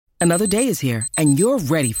Another day is here, and you're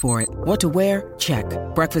ready for it. What to wear? Check.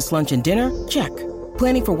 Breakfast, lunch, and dinner? Check.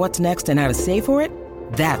 Planning for what's next and how to save for it?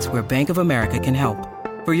 That's where Bank of America can help.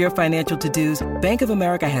 For your financial to-dos, Bank of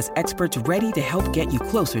America has experts ready to help get you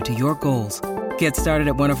closer to your goals. Get started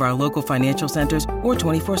at one of our local financial centers or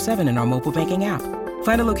 24/7 in our mobile banking app.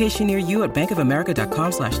 Find a location near you at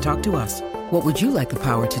bankofamerica.com/talktous. What would you like the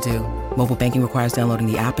power to do? Mobile banking requires downloading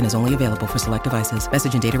the app and is only available for select devices.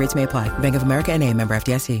 Message and data rates may apply. Bank of America N.A., member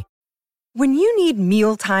FDIC. When you need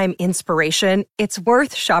mealtime inspiration, it's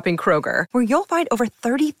worth shopping Kroger, where you'll find over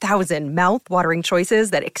 30,000 mouth-watering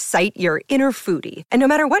choices that excite your inner foodie. And no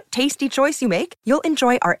matter what tasty choice you make, you'll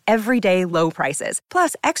enjoy our everyday low prices,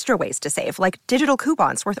 plus extra ways to save, like digital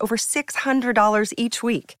coupons worth over $600 each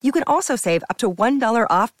week. You can also save up to $1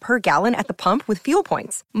 off per gallon at the pump with fuel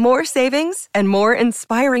points. More savings and more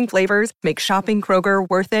inspiring flavors make shopping Kroger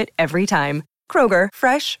worth it every time. Kroger,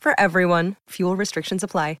 fresh for everyone. Fuel restrictions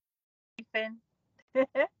apply.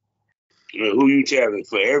 Who you telling?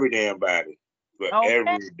 For every damn body.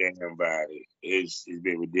 Every damn body. It's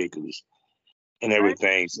been ridiculous and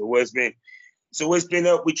everything. So what's been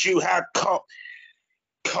up with you? How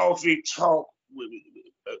coffee talk with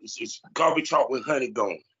coffee talk with Honey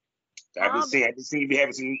going? I've seen you be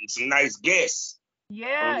having some nice guests.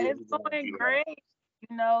 Yeah, it's going great.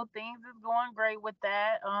 You know, things is going great with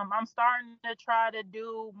that. I'm starting to try to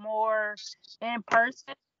do more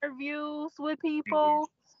in-person interviews with people.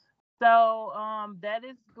 So that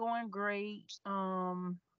is going great.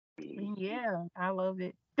 Yeah, I love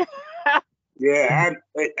it. Yeah,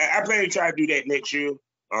 I plan to try to do that next year.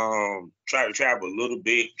 Try to travel a little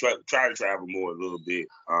bit. Try to travel more a little bit.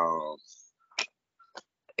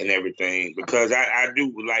 And everything, because I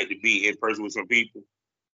do like to be in person with some people.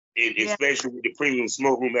 Especially with the premium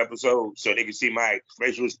smoke room episode, so they can see my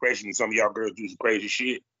facial expression and some of y'all girls do some crazy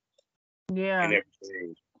shit. Yeah. And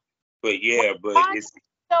everything. But yeah, why it's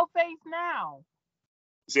your face now.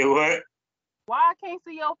 Say what? Why I can't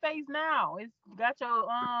see your face now? It's got your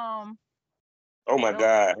Oh my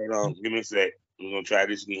God, hold on, give me a sec. I'm gonna try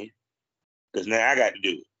this again. Cause now I got to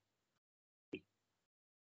do it.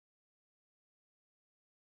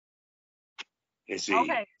 Let's see.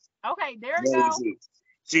 Okay, there you go.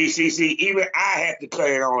 See, even I had to cut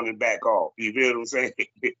it on and back off. You feel what I'm saying?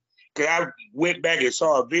 Because I went back and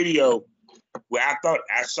saw a video where I thought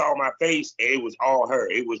I saw my face and it was all her.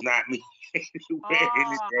 It was not me.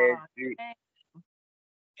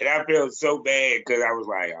 And I felt so bad because I was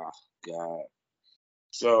like, oh, God.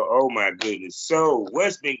 So, oh, my goodness. So,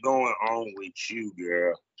 what's been going on with you,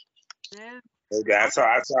 girl? Okay, I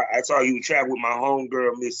saw you travel with my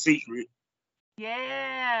homegirl, Miss Secret.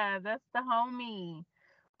 Yeah, that's the homie.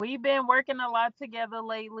 We've been working a lot together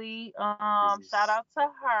lately. Shout out to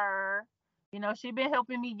her. You know, she's been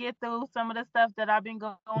helping me get through some of the stuff that I've been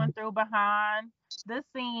going through behind the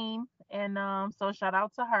scene. And so shout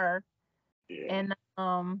out to her. Yeah. And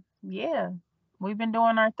yeah, we've been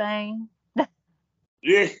doing our thing.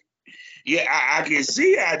 Yeah. Yeah, I can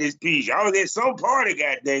see how this piece. Y'all at some party,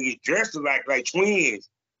 god dang it, dressed like twins.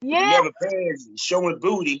 Yeah. With leather pants and showing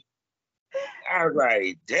booty. I was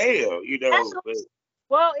like, damn, you know.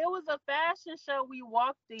 Well, it was a fashion show we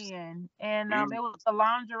walked in, and it was a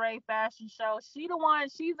lingerie fashion show. She's a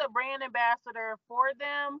brand ambassador for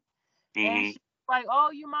them. And she's like,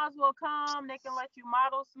 oh, you might as well come. They can let you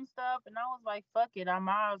model some stuff. And I was like, fuck it, I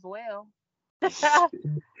might as well.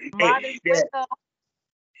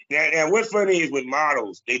 Now, what's funny is with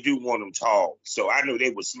models, they do want them tall. So I knew they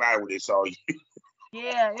would smile when they saw you.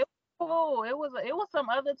 Yeah, it was cool. It was some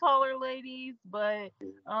other taller ladies, but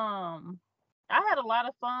I had a lot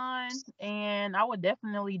of fun, and I would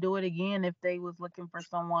definitely do it again if they was looking for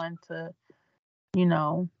someone to, you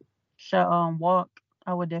know, walk.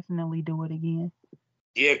 I would definitely do it again.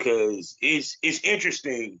 Yeah, because it's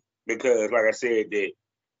interesting because, like I said, that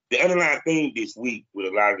the underlying theme this week with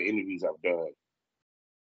a lot of the interviews I've done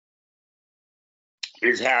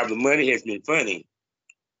is how the money has been funny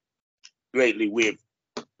lately with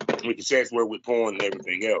the sex work, with porn and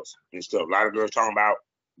everything else and stuff. A lot of girls talking about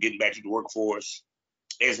getting back to the workforce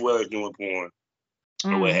as well as doing porn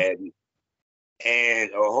or what have you. And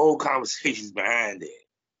a whole conversation's behind that.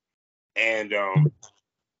 And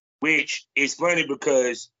which is funny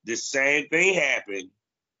because the same thing happened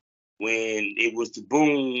when it was the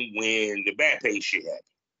boom when the Backpage shit happened.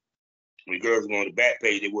 When girls were going to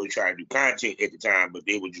Backpage, they weren't trying to do content at the time, but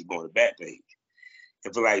they were just going to Backpage.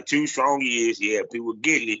 And for like 2 strong years, yeah, people were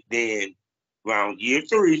getting it. Then around year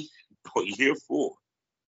 3 or year 4,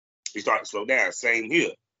 it started to slow down. Same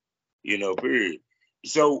here, you know, period.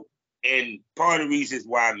 So, and part of the reasons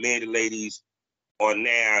why men and ladies are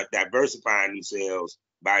now diversifying themselves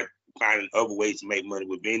by finding other ways to make money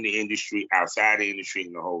within the industry, outside the industry,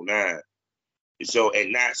 and the whole nine. So,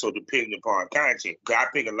 and not so dependent upon content. Because I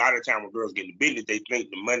think a lot of time when girls get in the business, they think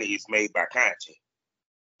the money is made by content,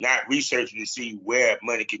 not researching to see where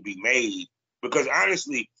money can be made. Because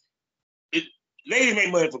honestly, ladies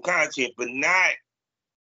make money from content, but not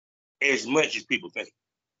as much as people think.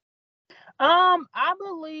 I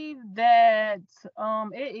believe that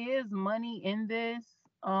it is money in this.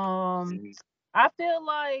 I feel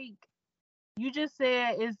like you just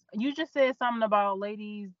said something about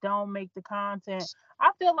ladies don't make the content.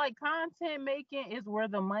 I feel like content making is where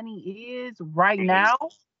the money is right now.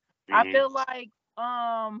 I feel like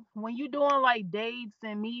when you doing like dates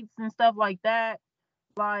and meets and stuff like that,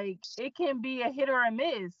 like it can be a hit or a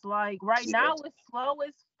miss. Like right now it's slow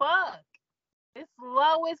as fuck. It's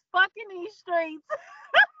slow as fuck in these streets.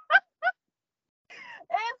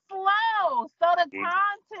 It's slow. So the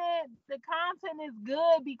content is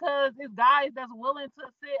good because it's guys that's willing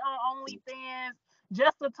to sit on OnlyFans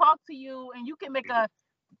just to talk to you, and you can make a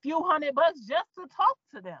few $100 just to talk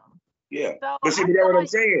to them. Yeah. So but see, that's what I'm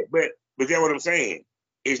saying. But that's what I'm saying.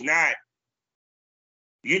 It's not,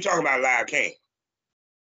 you're talking about live cam.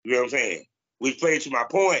 You know what I'm saying? Which plays to my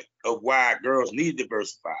point of why girls need to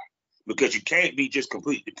diversify. Because you can't be just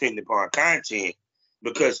completely dependent upon content,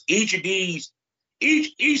 because each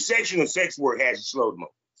section of sex work has a slow moment.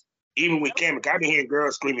 Even with camming, I've been hearing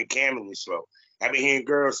girls screaming camming is slow. I've been hearing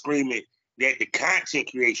girls screaming that the content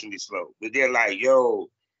creation is slow. But they're like, yo,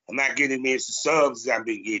 I'm not getting me as subs as I've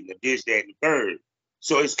been getting, this, that, and the third.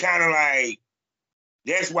 So it's kind of like,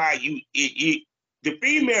 that's why the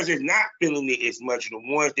females is not feeling it as much. The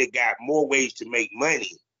ones that got more ways to make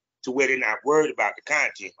money, to where they're not worried about the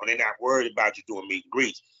content, or they're not worried about you doing meet and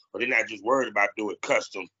greets, or they're not just worried about doing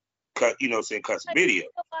custom video.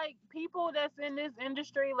 Like people that's in this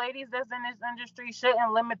industry, ladies that's in this industry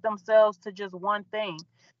shouldn't limit themselves to just one thing.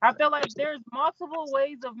 I feel like there's multiple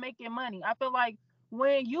ways of making money. I feel like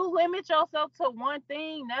when you limit yourself to one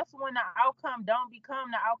thing, that's when the outcome don't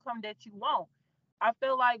become the outcome that you want. I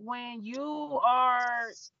feel like when you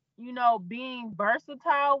are being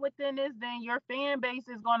versatile within this, then your fan base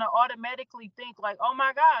is going to automatically think like, oh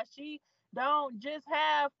my gosh, she don't just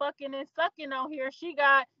have fucking and sucking on here. She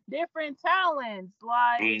got different talents.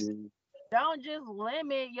 Like, don't just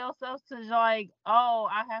limit yourself to like, oh,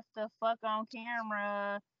 I have to fuck on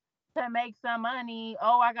camera to make some money.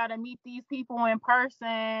 Oh, I got to meet these people in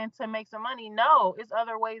person to make some money. No, it's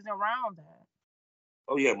other ways around that.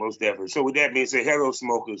 Oh, yeah, most definitely. So with that being said, hello,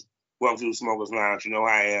 smokers. Welcome to the Smokers Lounge. You know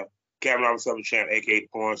how I am. Kevin Robert Southern Champ, a.k.a.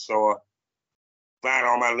 Porn Star. Find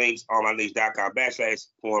all my links,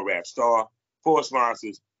 allmylinks.com/pornrapstar. 4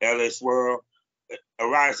 sponsors, LS World,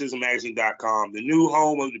 eroticismmagazine.com, the new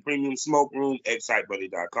home of the premium smoke room,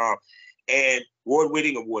 excitebuddy.com, and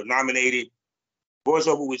award-winning, award-nominated,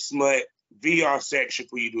 voiceover with smut, VR section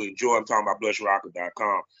for you to enjoy. I'm talking about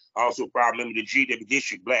blushrocker.com. Also, proud member of the GW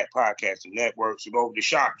District Black Podcasting Network. So go over to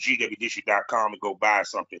shop, gwdistrict.com, and go buy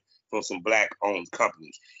something from some Black-owned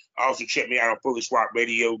companies. Also, check me out on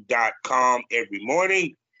FullySwapRadio.com every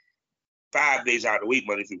morning, 5 days out of the week,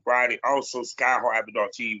 Monday through Friday. Also,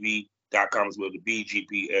 SkyHawkAppledogTV.com as well, the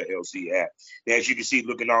BGP LLC app. Now, as you can see,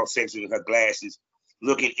 looking all sexy with her glasses,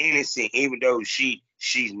 looking innocent, even though she's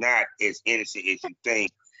not as innocent as you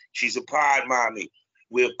think. She's a pod mommy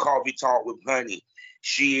with Coffee Talk with Honey.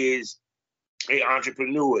 She is an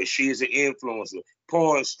entrepreneur. She is an influencer,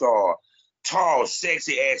 porn star, tall,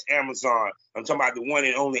 sexy ass Amazon. I'm talking about the one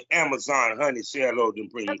and only Amazon Honey. Say hello to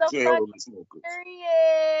premium. Say hello to smokers.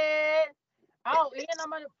 Period. Oh, and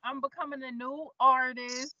I'm becoming a new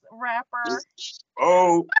artist, rapper.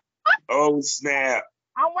 Oh snap.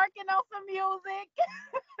 I'm working on some music.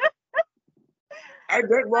 I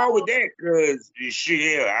nothing wrong with that, cause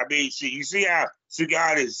shit. I mean, shit. You see how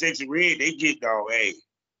Cigar and Sexy Red, they get though, hey,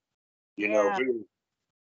 know.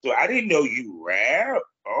 So I didn't know you rap.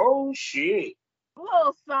 Oh shit. A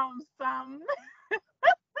little something.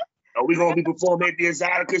 Are we gonna be performing at the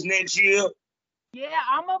Exoticas next year? Yeah,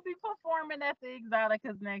 I'm gonna be performing at the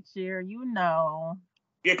Exoticas next year.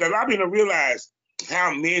 Yeah, because I've been to realize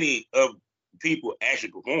how many of people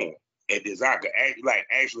actually perform at the Exotica,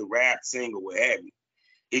 actually rap, sing, or what have you.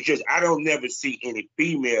 It's just I don't never see any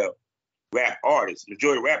female rap artists.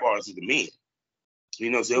 Majority of rap artists are the men.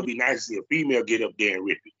 So it'll be nice to see a female get up there and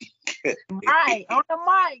rip it. Right, on the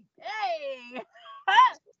mic. Hey.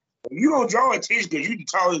 You don't draw attention because you the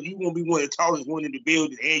tallest. You won't be one of the tallest one in the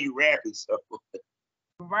building, and you rapping. So.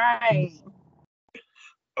 Right.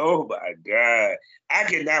 Oh my God! I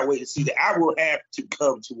cannot wait to see that. I will have to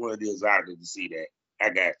come to one of the Exoticas to see that.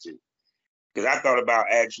 I got to. Because I thought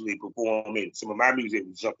about actually performing some of my music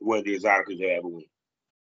with one of the exoticas that ever win.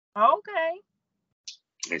 Okay.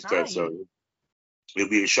 And stuff, Nice. so it'll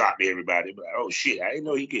be a shock to everybody. But oh shit, I didn't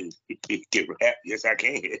know he can rap. Yes, I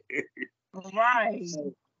can. Right.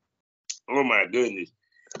 Oh my goodness.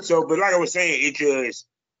 So, but like I was saying, it just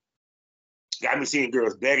got me seeing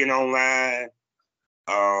girls begging online.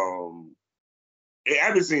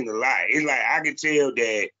 I've been seeing a lot. It's like I can tell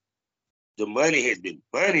that the money has been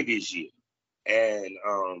funny this year. And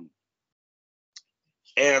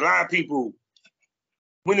a lot of people,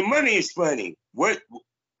 when the money is funny, what's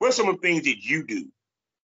some of the things that you do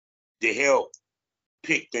to help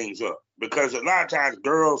pick things up? Because a lot of times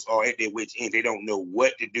girls are at their wits' end. They don't know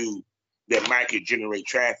what to do that might could generate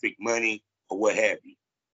traffic, money, or what have you.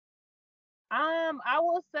 I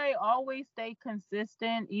will say always stay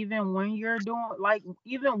consistent, even when you're doing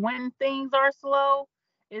even when things are slow.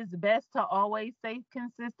 It's best to always stay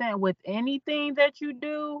consistent with anything that you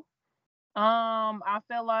do. I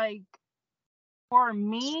feel like for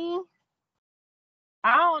me,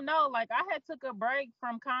 I don't know, like I had took a break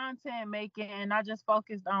from content making and I just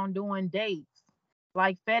focused on doing dates,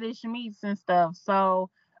 like fetish meets and stuff. So,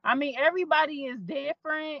 I mean, everybody is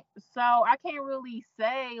different. So, I can't really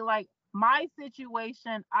say like my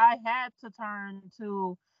situation, I had to turn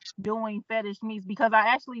to doing fetish meets because I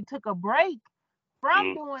actually took a break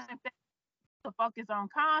from doing fetish to focus on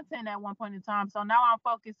content at one point in time. So now I'm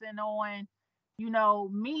focusing on,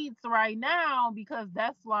 meets right now because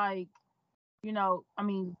that's like, I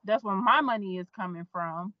mean, that's where my money is coming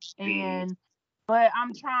from. But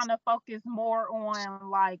I'm trying to focus more on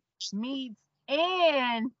like meets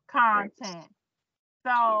and content.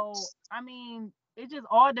 So, I mean, it just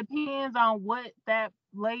all depends on what that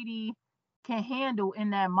lady can handle in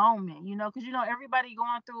that moment, because, everybody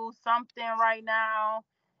going through something right now.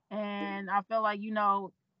 And I feel like,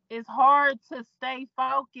 it's hard to stay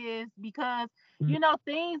focused because,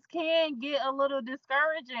 things can get a little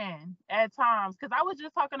discouraging at times. Because I was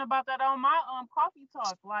just talking about that on my coffee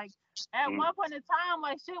talk. Like at one point in time,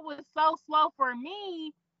 like shit was so slow for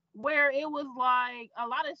me where it was like a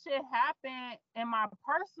lot of shit happened in my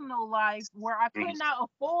personal life where I could not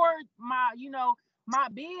afford my, my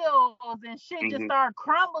bills and shit just started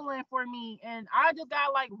crumbling for me. And I just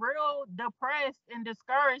got like real depressed and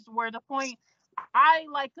discouraged where the point I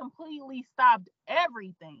like completely stopped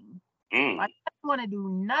everything. Like I didn't want to do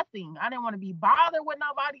nothing. I didn't want to be bothered with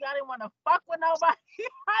nobody. I didn't want to fuck with nobody.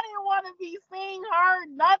 I didn't want to be seen, heard,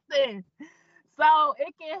 nothing. So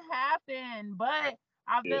it can happen, but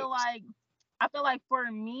I feel like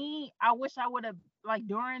for me, I wish I would have like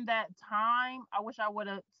during that time, I wish I would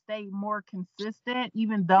have stayed more consistent,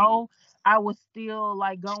 even though I was still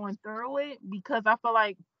like going through it because I feel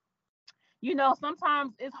like,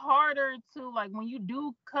 sometimes it's harder to like when you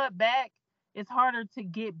do cut back, it's harder to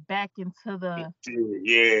get back into the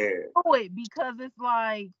because it's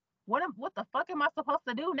like what the fuck am I supposed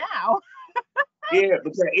to do now? Yeah,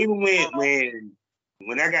 because even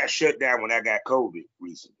when I got shut down when I got COVID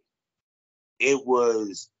recently, it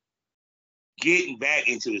was getting back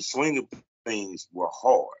into the swing of things were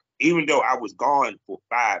hard. Even though I was gone for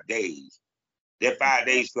 5 days, that 5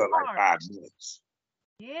 days felt like 5 months.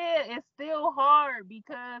 Yeah, it's still hard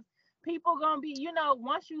because people gonna be,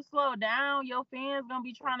 once you slow down, your fans gonna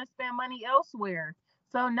be trying to spend money elsewhere.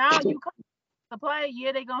 So now you come to play,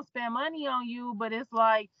 yeah, they gonna spend money on you, but it's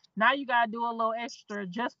like now you gotta do a little extra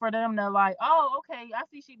just for them to like, oh, okay, I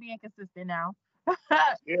see she being consistent now.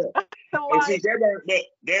 Yeah. So and see,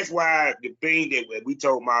 that's why the thing that we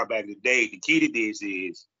told Mom back in the day, the key to this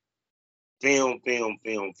is film,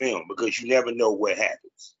 because you never know what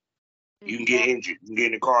happens. You can get injured. You can get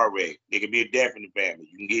in a car wreck. There can be a death in the family.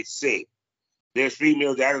 You can get sick. There's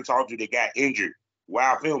females that I done talked to that got injured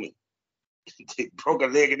while filming. They broke a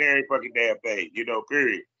leg and every fucking damn thing,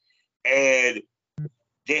 period. And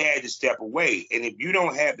they had to step away. And if you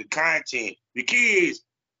don't have the content, the key is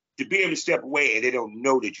to be able to step away and they don't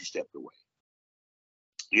know that you stepped away.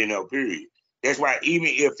 Period. That's why even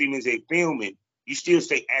if females ain't filming, you still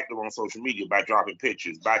stay active on social media by dropping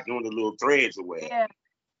pictures, by doing the little threads or whatever. Yeah.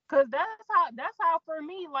 Cause that's how for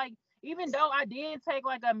me, like, even though I did take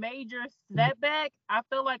like a major setback, I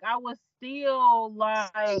feel like I was still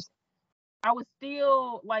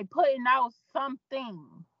putting out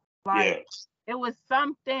something. Like it was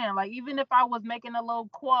something. Like even if I was making a little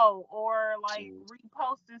quote or like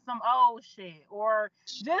reposting some old shit or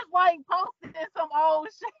just like posting some old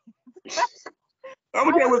shit. I'm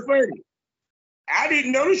gonna tell you what's funny. I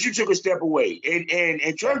didn't notice you took a step away,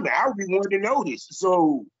 and trust me, I would be wanting to notice.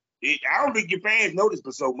 So I don't think your fans notice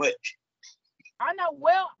for so much. I know.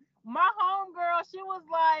 Well, my homegirl, she was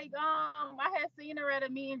like, I had seen her at a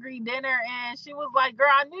meet and greet dinner, and she was like, "Girl,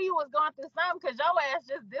 I knew you was going through something because your ass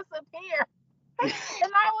just disappeared." And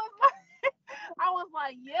I was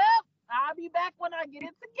like, "Yep, I'll be back when I get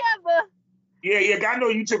it together." Yeah. I know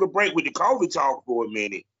you took a break with the COVID talk for a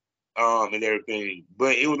minute, and everything,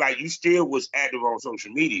 but it was like you still was active on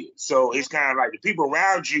social media. So it's kind of like the people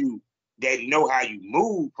around you that know how you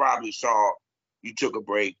move probably saw you took a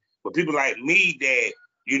break, but people like me that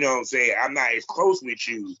what I'm saying, I'm not as close with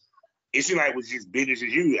you. It seemed like it was just business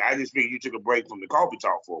as usual. I just figured you took a break from the coffee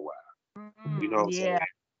talk for a while. You know what I'm saying? Yeah,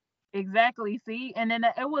 exactly. See, and then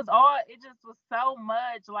it just was so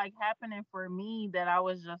much like happening for me that I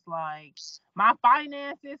was just like, my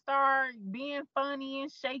finances start being funny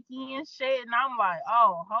and shaky and shit. And I'm like,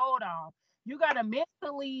 oh, hold on. You got to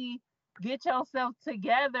mentally get yourself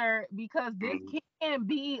together because this Mhm. can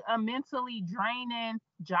be a mentally draining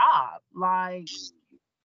job. Like,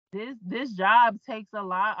 this job takes a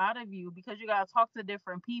lot out of you because you got to talk to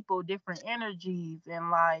different people, different energies,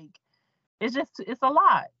 and like it's a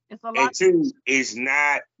lot. It's a lot. And two, it's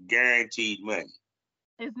not guaranteed money.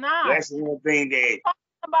 It's not. That's one thing that.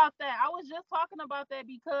 Talking about that. I was just talking about that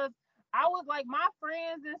because I was like my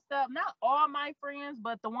friends and stuff, not all my friends,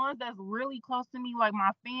 but the ones that's really close to me, like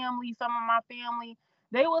my family, some of my family,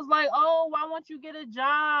 they was like, "Oh, why won't you get a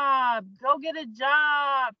job? Go get a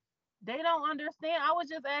job." They don't understand. I was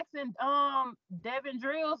just asking Devin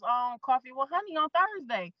Drills on Coffee with Honey on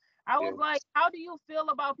Thursday. I Yeah. was like, "How do you feel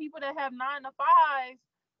about people that have 9 to 5s?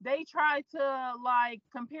 They try to like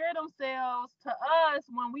compare themselves to us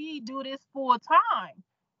when we do this full time.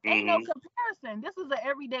 Ain't no Hmm. comparison. This is an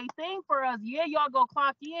everyday thing for us. Yeah, y'all go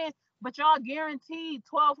clock in, but y'all guaranteed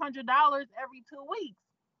 $1,200 every 2 weeks.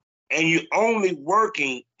 And you're only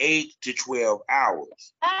working 8 to 12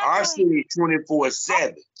 hours. Our Exactly. city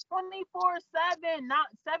 24/7. 24/7, not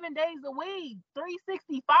 7 days a week,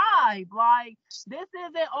 365. Like, this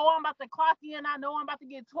isn't, oh, I'm about to clock in. I know I'm about to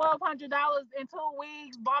get $1,200 in 2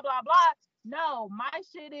 weeks, blah, blah, blah. No, my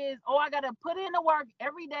shit is, oh, I got to put in the work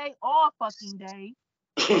every day, all fucking day.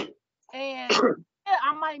 And yeah,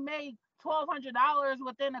 I might make $1,200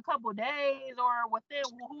 within a couple days or within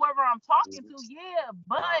whoever I'm talking to. Yeah,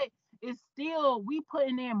 but it's still, we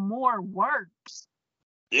putting in more work.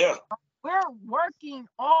 Yeah. We're working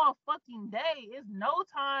all fucking day. It's no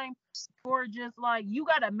time for just like, you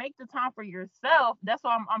gotta make the time for yourself. That's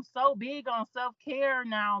why I'm so big on self-care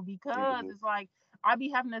now because Mhm. it's like I be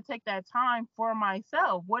having to take that time for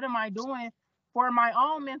myself. What am I doing for my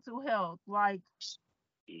own mental health? Like,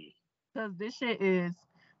 because this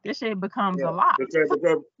shit becomes Yeah. a lot.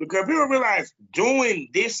 Because people realize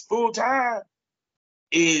doing this full time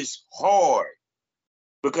is hard.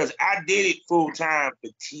 Because I did it full time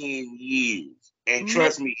for 10 years. And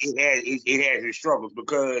trust me, it has its struggles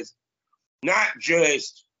because not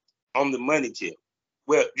just on the money tip.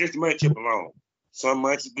 Well, just the money tip alone. Some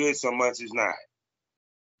months is good, some months is not.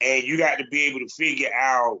 And you got to be able to figure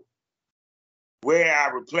out where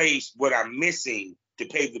I replace what I'm missing to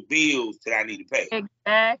pay the bills that I need to pay.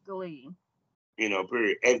 Exactly.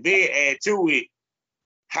 Period. And then add to it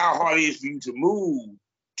how hard it is for you to move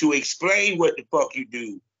to explain what the fuck you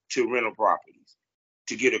do to rental properties,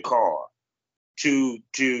 to get a car, to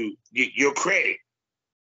get your credit.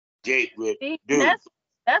 See, Dude.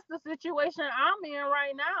 that's the situation I'm in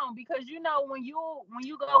right now because when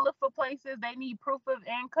you go look for places, they need proof of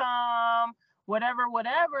income, whatever,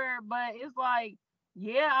 but it's like,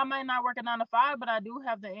 yeah, I might not work a 9 to 5, but I do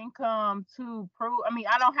have the income to prove. I mean,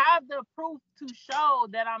 I don't have the proof to show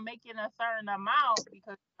that I'm making a certain amount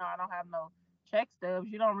because I don't have no check stubs.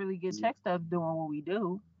 You don't really get check stubs doing what we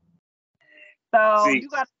do. So See, you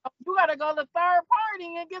gotta go to third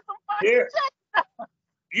party and get some fucking yeah, check.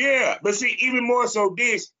 yeah. But see, even more so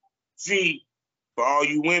this, see, for all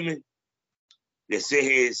you women that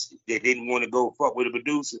that didn't want to go fuck with a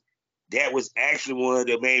producer, that was actually one of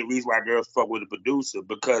the main reasons why girls fuck with a producer,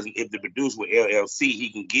 because if the producer with LLC, he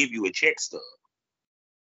can give you a check stub.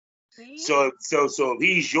 See? So if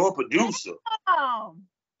he's your producer,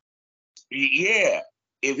 yeah,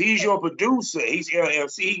 if he's your producer, he's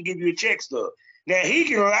LLC, he can give you a check stub. Now he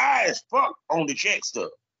can lie as fuck on the check stub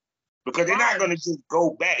because they're not gonna just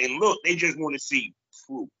go back and look. They just want to see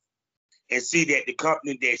proof and see that the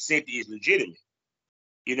company that sent it is legitimate.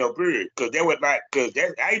 Period. Because that was like, because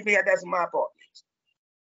that's how you think I got some of my apartments.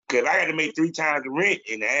 Because I got to make 3 times the rent,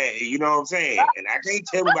 and you know what I'm saying. And I can't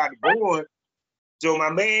tell him about the born. So my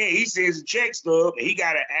man, he says a check stub, and he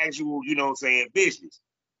got an actual, business.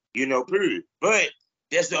 Period. But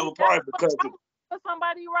that's the other part because for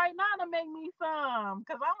somebody right now to make me some,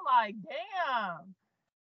 because I'm like, damn.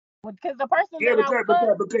 Because the person Yeah, that I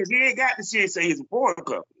was, because he ain't got the shit say he's a foreign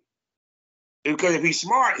company. Because if he's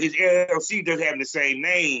smart, his LLC doesn't have the same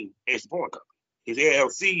name as the foreign company. His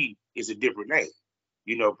LLC is a different name,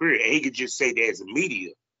 period. And he could just say that as a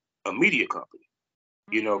media company,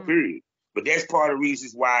 period. But that's part of the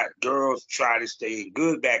reasons why girls try to stay in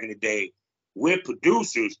good back in the day with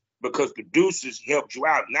producers, because producers helped you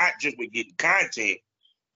out, not just with getting content,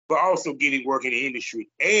 but also getting work in the industry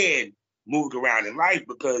and moving around in life.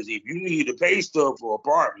 Because if you need to pay stuff for an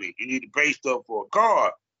apartment, you need to pay stuff for a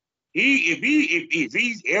car, if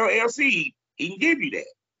he's LLC, he can give you that,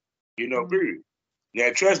 period.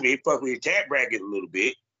 Now, trust me, it fucks with his tax bracket a little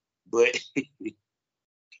bit, but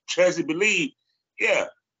trust and believe, yeah.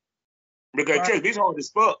 Because Right. trust me, it's hard as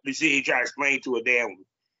fuck to sit and try to explain to a damn,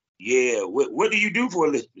 what do you do for a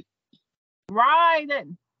living? Right.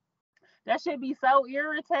 That should be so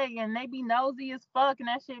irritating. They be nosy as fuck, and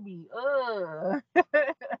that should be I be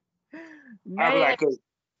man. like,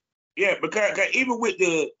 because even with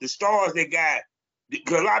the stars they got,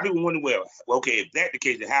 because a lot of people wonder, well, okay, if that's the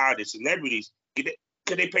case, then how are the celebrities, could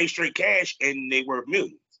they pay straight cash and they worth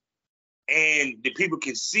millions? And the people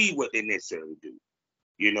can see what they necessarily do,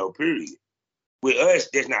 period. With us,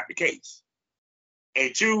 that's not the case.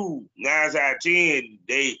 And 9 out of 10,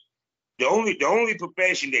 the only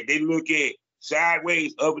profession that they look at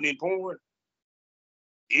sideways other than porn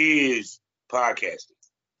is podcasting.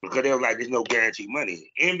 Because they're like, there's no guaranteed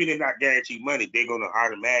money. And if they're not guaranteed money, they're going to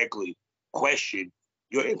automatically question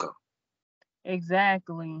your income.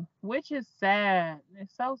 Exactly. Which is sad.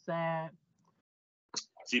 It's so sad.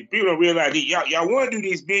 See, people don't realize y'all want to do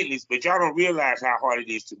this business, but y'all don't realize how hard it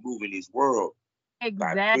is to move in this world.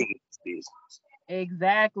 Exactly.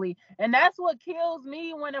 Exactly. And that's what kills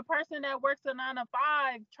me, when a person that works a 9 to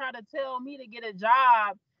 5 try to tell me to get a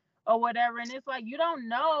job or whatever. And it's like, you don't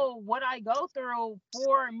know what I go through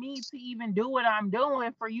for me to even do what I'm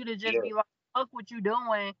doing, for you to just be like, fuck what you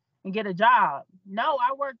doing and get a job. No,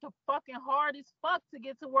 I worked fucking hard as fuck to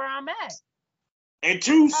get to where I'm at. And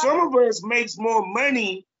 2, some of us makes more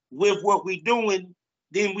money with what we're doing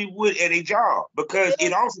than we would at a job, because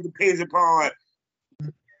it also depends upon.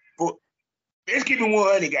 Let's keep it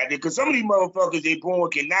 100, goddamn, because some of these motherfuckers they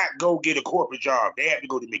born cannot go get a corporate job. They have to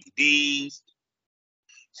go to Mickey D's.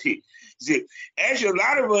 See, actually, a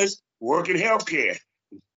lot of us work in healthcare.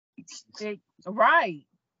 Right.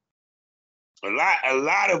 A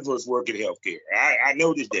lot of us work in healthcare. I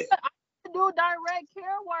noticed that. I do direct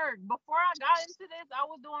care work. Before I got into this, I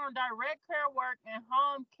was doing direct care work and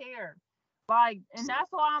home care. Like, and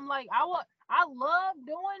that's why I'm like, I love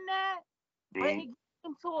doing that, but it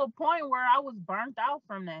came to a point where I was burnt out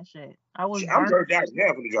from that shit. I'm burnt out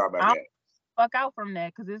now from the job like that. Fuck out from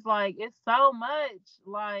that, because it's like, it's so much.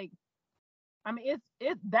 Like, I mean,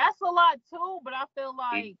 that's a lot too, but I feel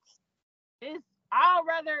like I'd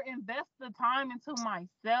rather invest the time into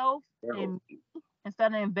myself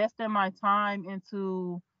instead of investing my time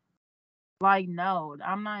into, like, no,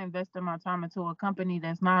 I'm not investing my time into a company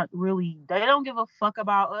that's not really, they don't give a fuck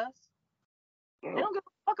about us. They don't give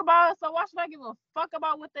a fuck about us, so why should I give a fuck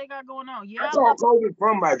about what they got going on? Yeah, I call COVID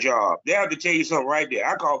from my job. They have to tell you something right there.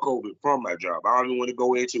 I call COVID from my job. I don't even want to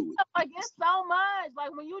go into it. Like, it's so much.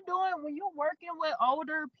 Like, when you're working with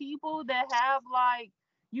older people that have, like,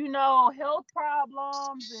 health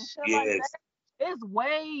problems and shit like that, it's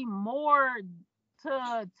way more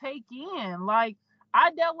to take in. Like,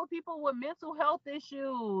 I dealt with people with mental health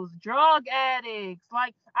issues, drug addicts.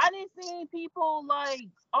 Like, I didn't see people, like,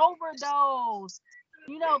 overdose,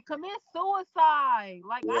 commit suicide.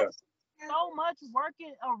 Like, I so much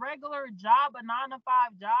working a regular job, a 9 to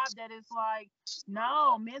 5 job, that it's like,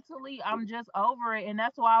 no, mentally, I'm just over it. And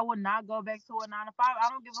that's why I would not go back to a 9 to 5. I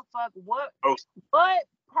don't give a fuck what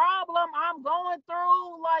problem I'm going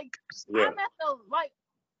through. Like, I'm at the, like,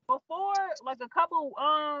 before, like, a couple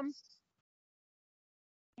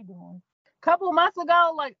months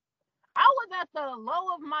ago, like, I was at the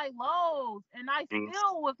low of my lows, and I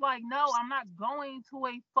still was like, no, I'm not going to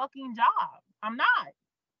a fucking job. I'm not.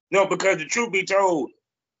 No, because the truth be told,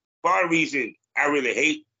 part of the reason I really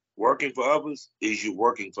hate working for others is you're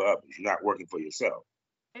working for others. You're not working for yourself.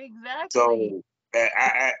 Exactly. So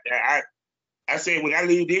I say, when I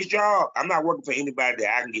leave this job, I'm not working for anybody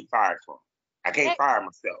that I can get fired from. I can't fire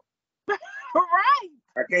myself. Right.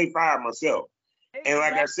 I can't fire myself. Exactly. And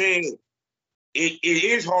like I said, it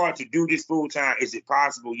is hard to do this full time. Is it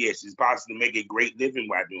possible? Yes. It's possible to make a great living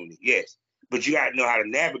while doing it. Yes. But you got to know how to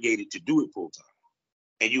navigate it to do it full time.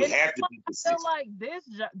 And you have to be consistent. I feel like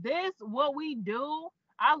this, what we do,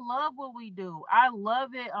 I love what we do. I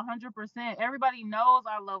love it 100%. Everybody knows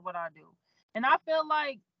I love what I do. And I feel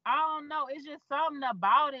like I don't know. It's just something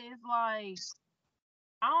about it. It's like,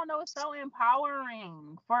 I don't know. It's so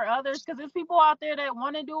empowering for others because there's people out there that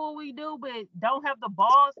want to do what we do, but don't have the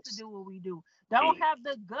balls to do what we do. Don't have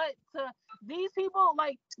the gut to. These people,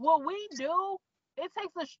 like, what we do, it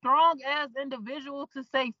takes a strong ass individual to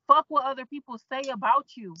say fuck what other people say about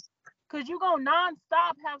you. Cause you gonna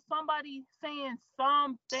nonstop have somebody saying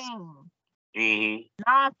something.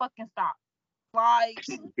 Non-fucking stop. Like,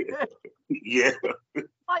 Yeah.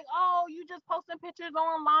 like, oh, you just posting pictures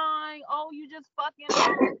online. Oh, you just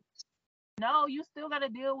fucking. No, you still got to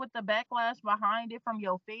deal with the backlash behind it from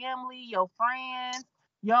your family, your friends,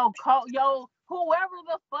 yo, whoever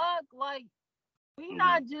the fuck. Like, we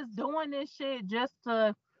not just doing this shit just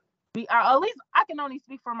to be. At least I can only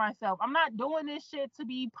speak for myself. I'm not doing this shit to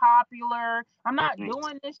be popular. I'm not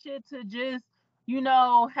doing this shit to just,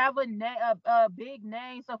 have a big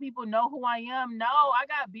name so people know who I am. No, I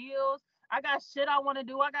got bills. I got shit I want to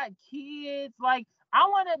do. I got kids. Like, I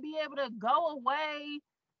want to be able to go away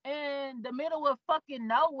in the middle of fucking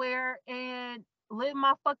nowhere and live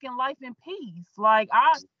my fucking life in peace. Like,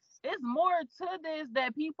 it's more to this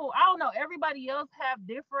that people, I don't know, everybody else have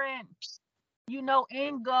different,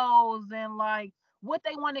 end goals and like what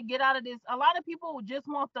they want to get out of this. A lot of people just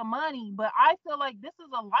want the money, but I feel like this is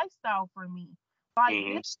a lifestyle for me. Like,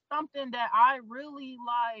 it's something that I really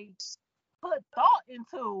like put thought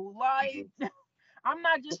into. Like, I'm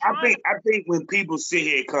not just I think when people sit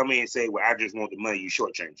here and come in and say, well, I just want the money, you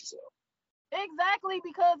shortchange yourself. Exactly,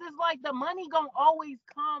 because it's like the money gonna always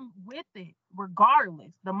come with it,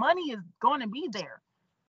 regardless. The money is gonna be there.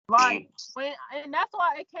 Like, and that's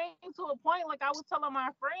why it came to a point, like I was telling my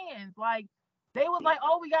friends, like, they was like,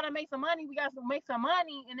 oh, we gotta make some money,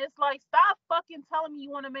 and it's like, stop fucking telling me you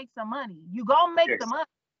want to make some money. You gonna make the money.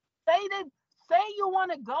 Say you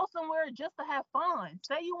want to go somewhere just to have fun.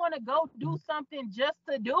 Say you want to go do something just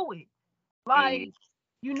to do it. Like,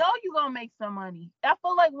 you're gonna make some money. I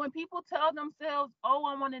feel like when people tell themselves, oh,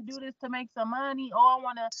 I want to do this to make some money, oh, I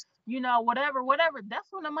want to, whatever, that's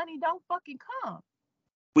when the money don't fucking come.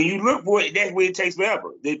 When you look for it, that's when it takes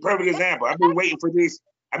forever. The perfect example. I've been waiting for this.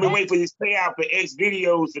 I've been waiting for this payout for X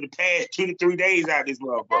videos for the past 2 to 3 days out of this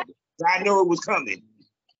motherfucker. So I know it was coming.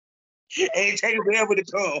 It ain't taking forever to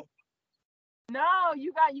come. No,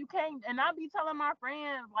 you can't. And I be telling my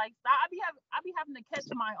friends, like, stop. I be having to catch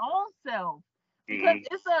my own self because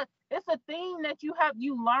it's a thing that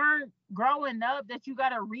you learn growing up that you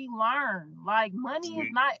gotta relearn. Like, money is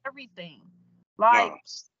not everything. Like,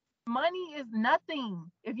 money is nothing.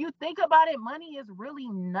 If you think about it, money is really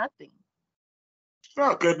nothing.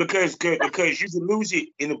 No, because you can lose it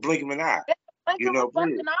in the blink of an eye. Blink of a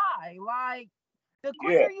fucking eye. Like, the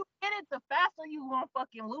quicker you get it, the faster you gonna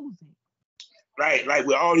fucking lose it. Right, like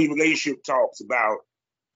with all these relationship talks about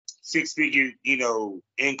 6-figure,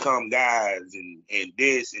 income guys and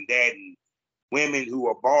this and that and women who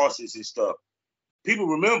are bosses and stuff. People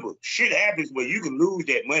remember, shit happens where you can lose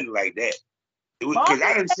that money like that. Because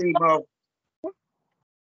I didn't see bosses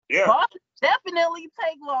definitely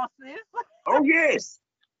take losses. Oh yes.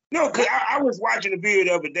 No, because I was watching a video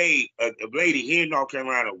the other day. A lady here in North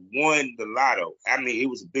Carolina won the lotto. I mean, it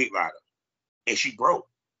was a big lotto, and she broke.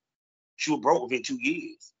 She was broke within 2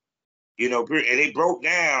 years. And they broke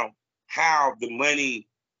down how the money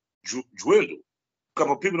dwindled.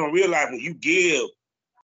 Because people don't realize when you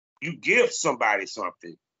give somebody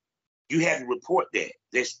something, you have to report that.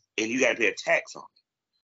 And you got to pay a tax on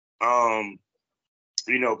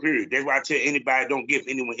it. Period. That's why I tell anybody, don't give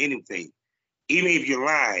anyone anything. Even if you're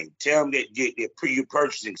lying, tell them that you're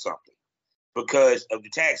purchasing something because of the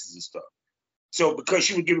taxes and stuff. So because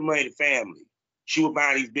she was giving money to family, she was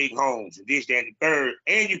buying these big homes and this, that, and the third,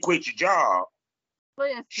 and you quit your job.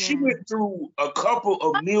 Listen. She went through a couple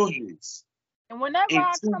of millions. And whenever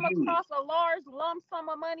I come across a large lump sum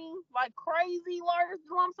of money, like crazy large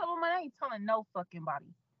lump sum of money, I ain't telling no fucking body.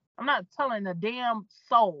 I'm not telling a damn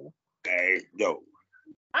soul. Hey, no.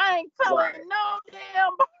 I ain't telling no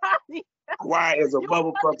damn body. Quiet as a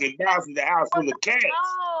motherfucking mouse in the house full of cats.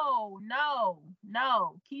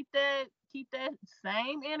 No. Keep that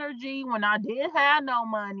same energy when I did have no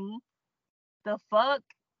money. The fuck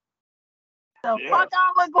I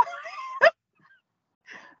was going.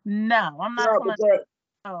 No, I'm not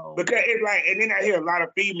because it's like, and then I hear a lot of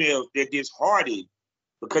females that disheartened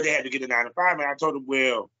because they had to get a 9 to 5, and I told them,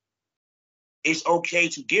 well, it's okay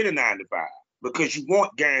to get a 9 to 5 because you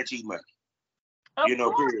want guaranteed money.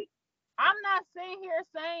 Period. I'm not sitting here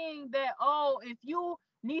saying that, if you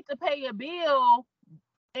need to pay a bill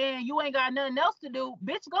and you ain't got nothing else to do,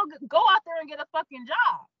 bitch, go out there and get a fucking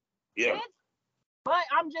job. Yeah. Bitch. But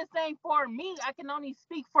I'm just saying, for me, I can only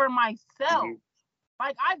speak for myself.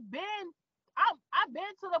 Like I've been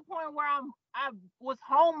to the point where I was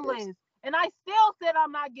homeless, and I still said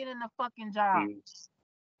I'm not getting a fucking job.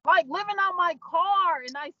 Like living out my car,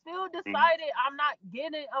 and I still decided I'm not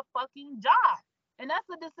getting a fucking job. And that's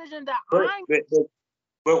a decision that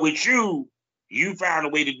But with you found a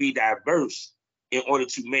way to be diverse in order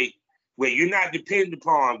to make where you're not dependent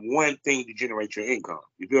upon one thing to generate your income.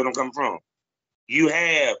 You feel what I'm coming from? You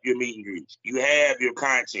have your meet and greets. You have your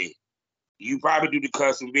content. You probably do the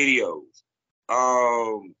custom videos.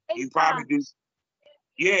 You probably do.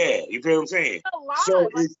 Yeah, you feel what I'm saying? A lot. So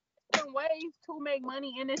like, different ways to make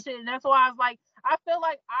money in this shit. And that's why I was like, I feel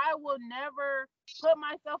like I will never put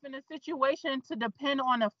myself in a situation to depend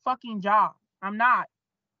on a fucking job. I'm not.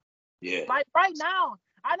 Yeah. Like right now,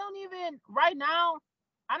 I don't even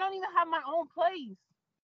have my own place.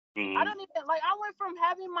 I don't even like. I went from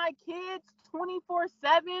having my kids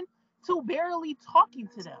 24/7 to barely talking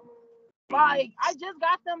to them. Like I just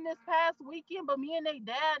got them this past weekend, but me and they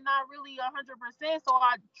dad not really 100%, so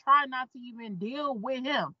I try not to even deal with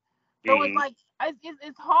him. So it's like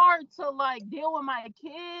it's hard to like deal with my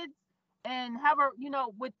kids and have her,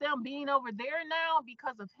 with them being over there now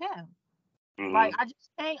because of him. Like I just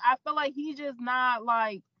can't. I feel like he's just not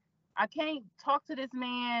like. I can't talk to this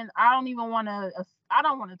man. I don't want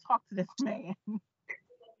to talk to this man.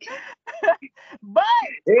 But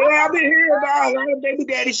yeah, I've been hearing about a lot of baby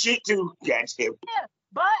daddy shit too. Gotcha. Yeah,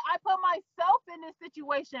 but I put myself in this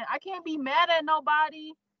situation. I can't be mad at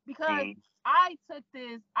nobody because I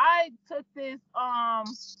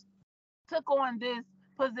took on this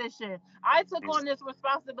position. I took on this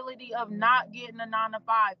responsibility of not getting a 9 to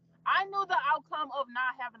 5. I knew the outcome of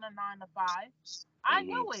not having a 9 to 5. I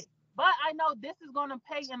knew it, but I know this is going to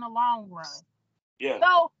pay in the long run. Yeah.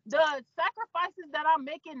 So the sacrifices that I'm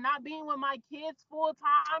making, not being with my kids full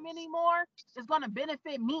time anymore, is going to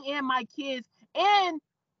benefit me and my kids and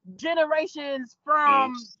generations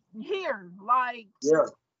from here. Like, yeah.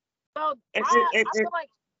 So I feel like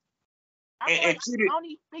I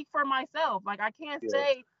only speak for myself. Like I can't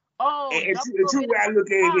say, oh. And two way I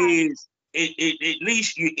look at it is, at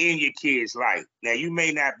least you're in your kids' life. Now you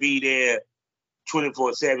may not be there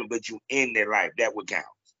 24/7, but you in their life. That would count.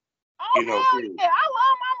 Oh, hell yeah. I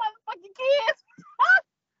love my motherfucking kids.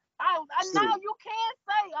 I know you can't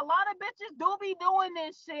say. A lot of bitches do be doing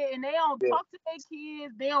this shit, and they don't talk to their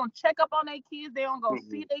kids. They don't check up on their kids. They don't go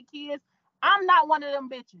see their kids. I'm not one of them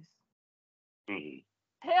bitches.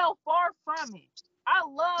 Hell, far from it. I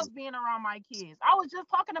love being around my kids. I was just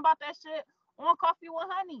talking about that shit on Coffee with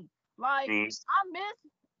Honey. Like, I miss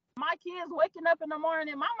my kids waking up in the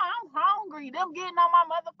morning, Mama, I'm hungry. Them getting on my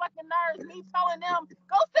motherfucking nerves. Me telling them,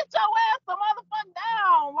 go sit your ass the motherfucker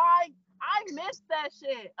down. Like, I miss that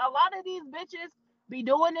shit. A lot of these bitches be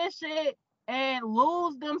doing this shit and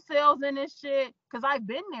lose themselves in this shit. Because I've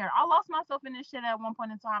been there. I lost myself in this shit at one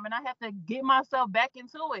point in time, and I have to get myself back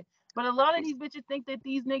into it. But a lot of these bitches think that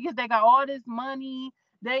these niggas, they got all this money,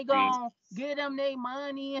 they gonna get them their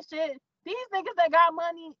money and shit. These niggas that got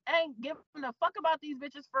money ain't giving a fuck about these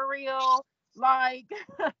bitches for real. Like,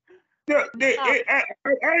 I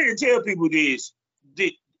didn't tell people this.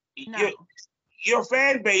 Your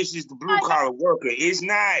fan base is the blue collar worker. It's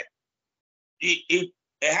not.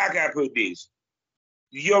 How can I put this?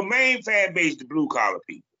 Your main fan base, the blue collar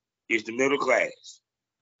people, is the middle class.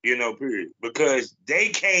 Period. Because they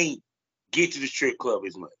can't get to the strip club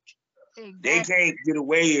as much. Exactly. They can't get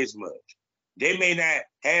away as much. They may not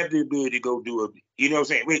have the ability to go do what I'm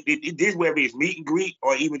saying? This whether it's meet and greet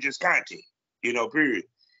or even just content, period.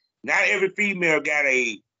 Not every female got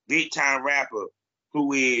a big time rapper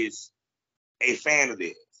who is a fan of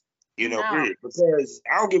theirs, period. Because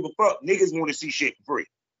I don't give a fuck. Niggas want to see shit for free.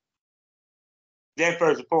 That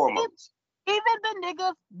first and foremost. Even the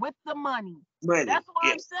niggas with the money. That's what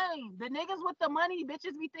I'm saying. The niggas with the money,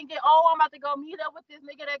 bitches be thinking, oh, I'm about to go meet up with this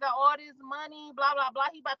nigga that got all this money, blah, blah, blah.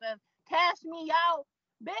 He about to cash me out.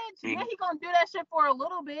 Bitch, yeah, he gonna do that shit for a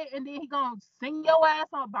little bit, and then he gonna sing your ass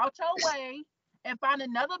on about your way and find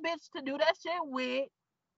another bitch to do that shit with.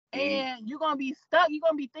 And you're gonna be stuck. You're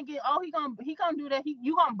gonna be thinking, oh, he gonna do that.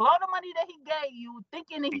 You gonna blow the money that he gave you,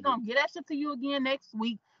 thinking that he gonna get that shit to you again next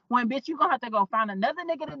week. When bitch, you gonna have to go find another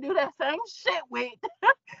nigga to do that same shit with.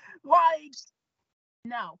 Like,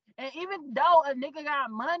 no. And even though a nigga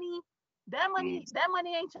got money, that money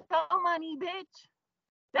ain't your money, bitch.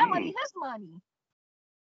 That money his money.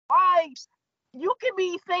 Like, you could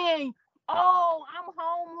be saying, oh, I'm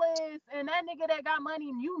homeless, and that nigga that got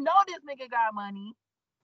money, you know this nigga got money.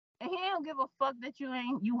 And he don't give a fuck that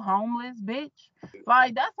you homeless, bitch.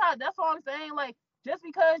 Like, that's what I'm saying. Like, just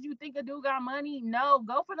because you think a dude got money, no,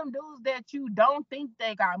 go for them dudes that you don't think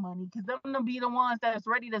they got money, because them be the ones that's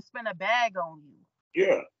ready to spend a bag on you.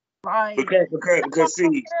 Yeah. Like, because I don't see,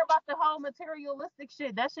 care about the whole materialistic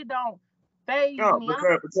shit. That shit don't phase no, me.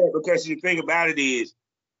 because the thing about it is,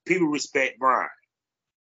 people respect grind.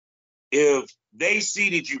 If they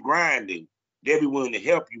see that you grinding, they'll be willing to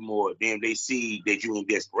help you more than they see that you're in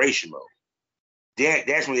desperation mode.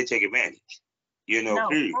 That's when they take advantage. No,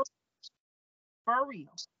 period. for real.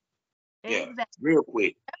 Yeah, Exactly. real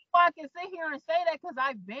quick. That's why I can sit here and say that, because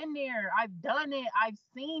I've been there. I've done it. I've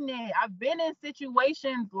seen it. I've been in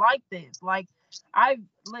situations like this. Like, I've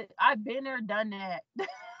been there, done that.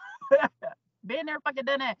 Been there, fucking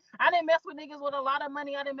done that. I didn't mess with niggas with a lot of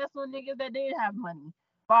money. I didn't mess with niggas that didn't have money.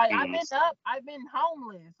 Like, I've been up. I've been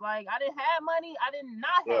homeless. Like, I didn't have money. I did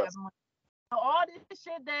not have money. So all this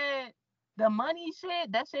shit that, the money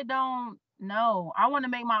shit, that shit don't, no. I want to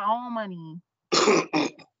make my own money.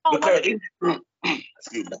 Because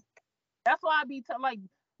excuse me. That's why I be like,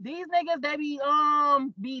 these niggas that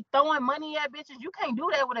be throwing money at bitches, you can't do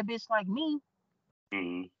that with a bitch like me.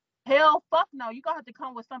 Mm-hmm. Hell, fuck no. You gonna have to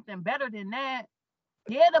come with something better than that.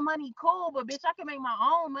 Yeah, the money cool, but bitch, I can make my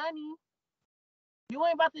own money. You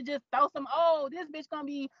ain't about to just throw some, this bitch gonna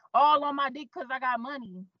be all on my dick because I got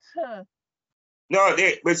money. No,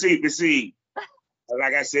 but see,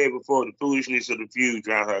 like I said before, the foolishness of the few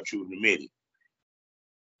drown her truth in the many.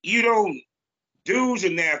 Dudes are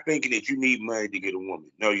now thinking that you need money to get a woman.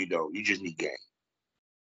 No, you don't. You just need game.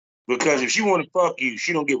 Because if she want to fuck you,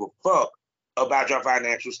 she don't give a fuck about your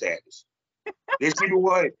financial status. This people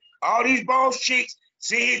want all these boss chicks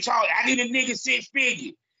sit here talk. I need a nigga 6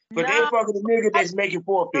 figures, but they fucking a nigga that's making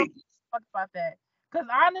 4 figures. Fuck about that. Because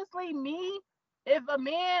honestly, me, if a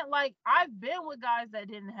man, like, I've been with guys that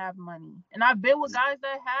didn't have money, and I've been with guys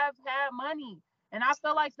that have had money. And I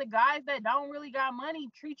feel like the guys that don't really got money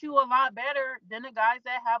treat you a lot better than the guys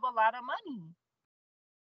that have a lot of money.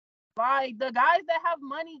 Like, the guys that have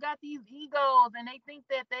money got these egos, and they think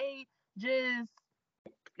that they just...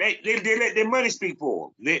 They let their money speak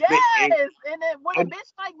for them. And then with a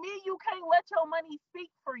bitch like me, you can't let your money speak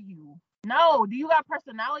for you. No, do you got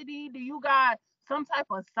personality? Do you got some type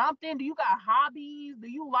of something? Do you got hobbies? Do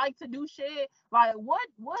you like to do shit? Like,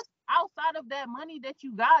 what's outside of that money that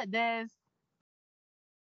you got that's...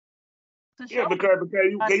 Yeah, because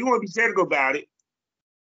you want to be technical about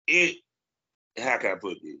it. How can I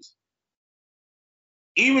put this?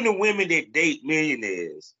 Even the women that date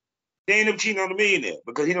millionaires, they end up cheating on the millionaire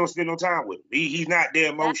because he don't spend no time with them. He's not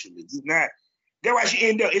there emotionally. He's not. That's why she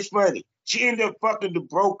end up. It's funny. She end up fucking the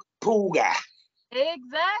broke pool guy.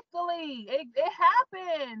 Exactly. It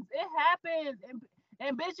happens. It happens.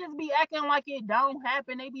 And bitches be acting like it don't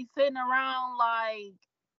happen. They be sitting around like...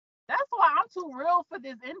 That's why I'm too real for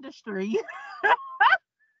this industry.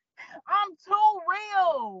 I'm too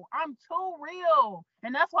real.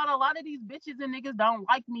 And that's why a lot of these bitches and niggas don't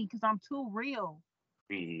like me, because I'm too real.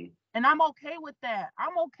 Mm-hmm. And I'm okay with that.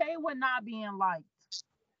 I'm okay with not being liked.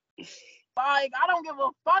 Like, I don't give a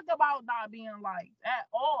fuck about not being liked at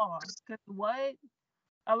all. Because what?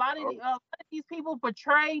 A lot of these people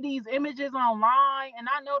portray these images online, and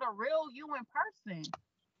I know the real you in person.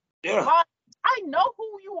 Yeah. Like, I know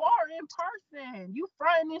who you are in person. You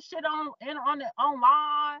fronting this shit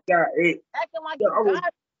online. Yeah, acting like you got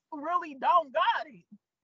it. You really don't got it.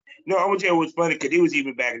 No, I'm gonna tell you what's funny, because it was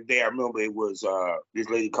even back in the day. I remember it was this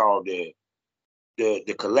lady called the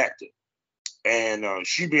Collector, and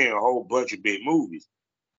she been in a whole bunch of big movies.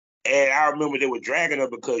 And I remember they were dragging her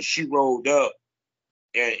because she rolled up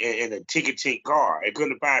in a ticketing car and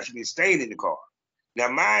couldn't find she been staying in the car. Now,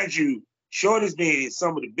 mind you, Shorty's been in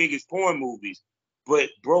some of the biggest porn movies, but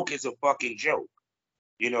broke as a fucking joke.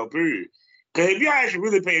 Period. Because if you actually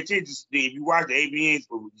really pay attention, if you watch the AVNs,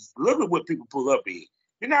 look at what people pull up in.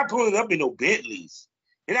 They're not pulling up in no Bentleys.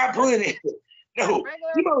 They're not pulling in. No,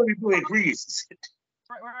 you know they're pulling Priuses.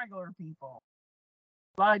 Regular people.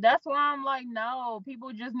 Like, that's why I'm like, no,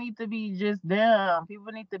 people just need to be just them.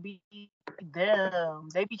 People need to be them.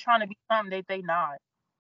 They be trying to be something they not.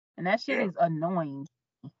 And that shit is annoying.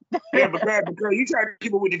 Yeah, because you try to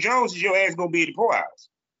keep it with the Joneses, your ass gonna be in the poorhouse.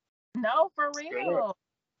 No, for real.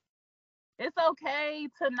 It's okay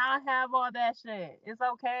to not have all that shit. It's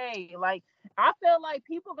okay. Like, I feel like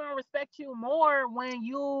people gonna respect you more when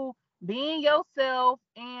you being yourself,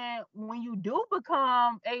 and when you do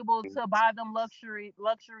become able to buy them luxury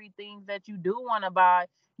things that you do want to buy,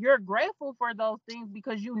 you're grateful for those things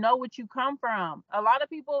because you know what you come from. A lot of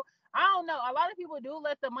people, I don't know, a lot of people do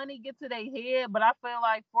let the money get to their head, but I feel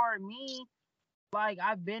like for me, like,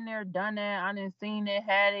 I've been there, done that, I done seen it,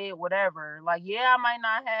 had it, whatever. Like, yeah, I might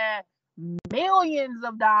not have millions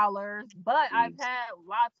of dollars, but I've had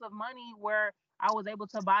lots of money where I was able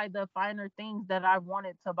to buy the finer things that I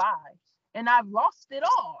wanted to buy, and I've lost it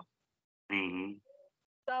all. Mm-hmm.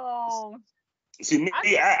 So, see, me,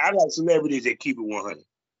 I like celebrities that keep it 100.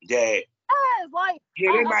 That like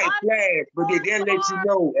they might flash, but they'll let you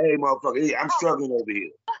know, hey, motherfucker, hey, I'm struggling over here.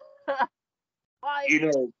 Like, you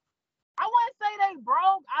know, I wouldn't say they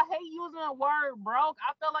broke. I hate using the word broke.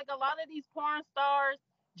 I feel like a lot of these porn stars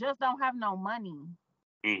just don't have no money.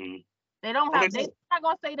 Mm-hmm. They don't have. They're not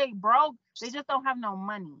gonna say they broke. They just don't have no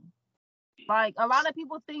money. Like, a lot of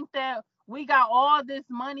people think that we got all this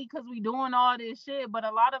money because we doing all this shit, but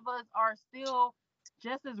a lot of us are still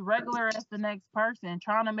just as regular as the next person,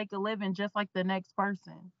 trying to make a living just like the next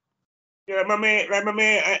person. Yeah, my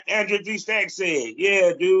man Andrew G. Stack said,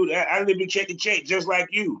 yeah, dude, I live in check just like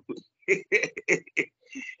you. And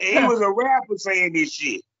he was a rapper saying this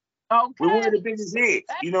shit. Okay. With one of the biggest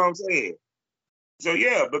hits, you know what I'm saying? So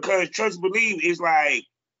yeah, because Trust and Believe is like,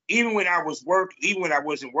 even when I wasn't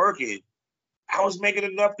working, I was making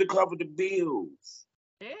enough to cover the bills.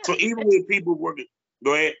 Yeah. So even with people working,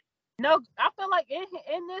 go ahead. No, I feel like in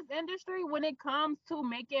this industry, when it comes to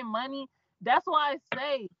making money, that's why I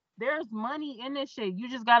say there's money in this shit. You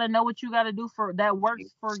just gotta know what you gotta do for that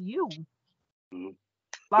works for you. Mm-hmm. Like,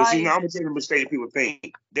 but see, now I'm gonna tell you the mistake people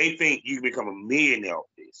think. They think you can become a millionaire off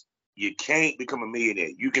this. You can't become a millionaire.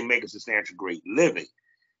 You can make a substantial great living.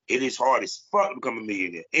 It is hard as fuck to become a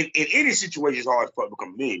millionaire. In any situation, it's hard as fuck to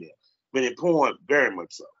become a millionaire. But in porn, very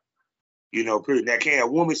much so. You know, period. Now, can a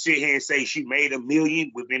woman sit here and say she made $1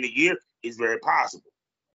 million within a year? It's very possible.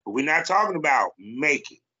 But we're not talking about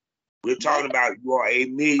making. We're talking about you are a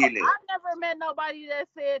millionaire. I never met nobody that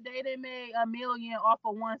said they didn't make $1 million off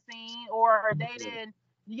of one scene, or they didn't.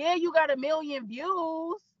 Yeah, you got 1 million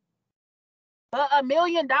views, but $1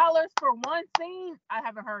 million for one scene, I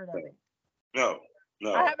haven't heard of it. No.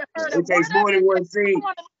 I haven't heard of it. It takes more than one scene.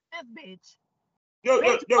 This bitch. No.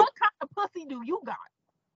 What kind of pussy do you got?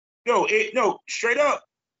 No, straight up.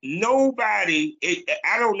 Nobody,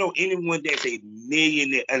 I don't know anyone that's a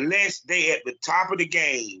millionaire unless they at the top of the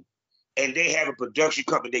game and they have a production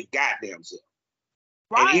company they got themselves.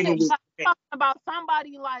 Right. And even talking about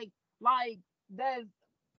somebody like that's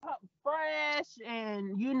fresh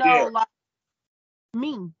and like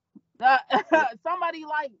me. Somebody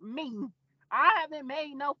like me. I haven't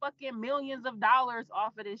made no fucking millions of dollars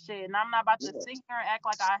off of this shit, and I'm not about to sit here and act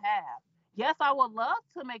like I have. Yes, I would love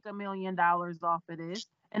to make $1 million off of this,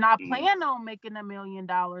 and I plan on making $1 million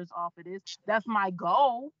off of this. That's my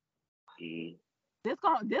goal. This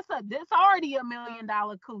already $1 million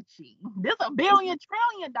coochie. This $1 billion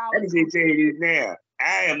trillion. Let me just tell you this now.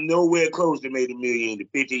 I am nowhere close to making $1 million in the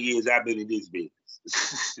 50 years I've been in this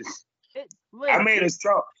business. I made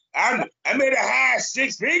I made a high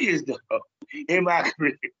 6 figures though in my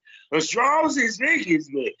career. A strong 6 figures,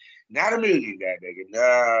 but not $1 million, goddamn.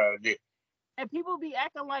 Nah. And people be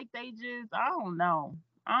acting like they just, I don't know.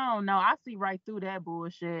 I see right through that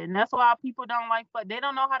bullshit. And that's why people don't like, but they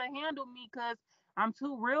don't know how to handle me because I'm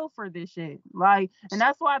too real for this shit. Like, and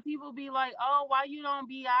that's why people be like, oh, why you don't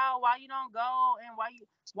be out? Why you don't go? And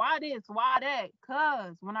why this? Why that?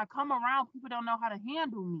 Because when I come around, people don't know how to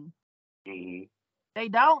handle me. Mm-hmm. They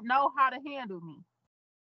don't know how to handle me.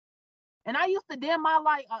 And I used to dim my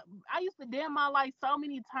light. So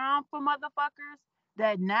many times for motherfuckers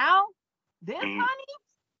that now, this honey,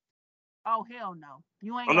 oh hell no,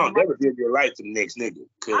 you ain't. Never give your life to the next nigga.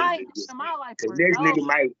 I ain't giving my life for next nigga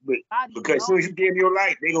might, because as soon as you give your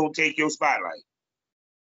life, they gonna take your spotlight.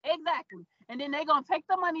 Exactly, and then they gonna take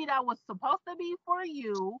the money that was supposed to be for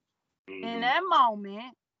you in that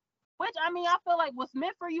moment. Which, I mean, I feel like what's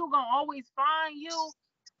meant for you gonna always find you.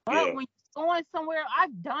 But when you're going somewhere,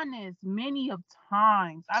 I've done this many of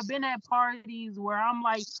times. I've been at parties where I'm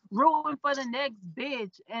like rooting for the next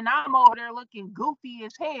bitch, and I'm over there looking goofy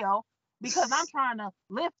as hell because I'm trying to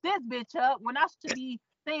lift this bitch up when I should be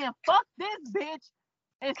saying fuck this bitch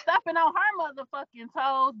and stepping on her motherfucking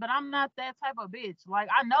toes. But I'm not that type of bitch. Like,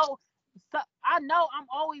 I know I'm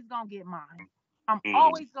always gonna get mine. I'm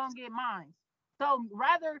always gonna get mine. So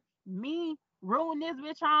rather me ruin this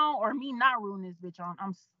bitch on or me not ruin this bitch on,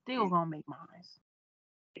 I'm still gonna make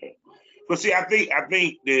mine. But see, I think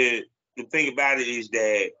the thing about it is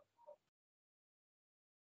that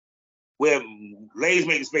where ladies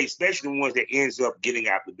make the space, especially the ones that ends up getting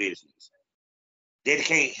out the business, they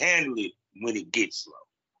can't handle it when it gets slow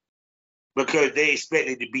because they expect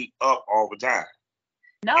it to be up all the time.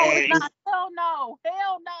 No, it's not.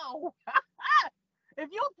 Hell no. If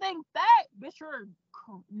you think that, bitch, you're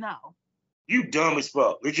no. You dumb as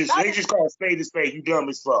fuck. They just call a spade. You dumb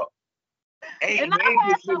as fuck. And I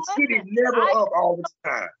had to the shit is listen. never up all the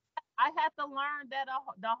time. I had to learn that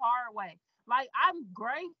the hard way. Like, I'm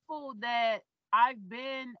grateful that I've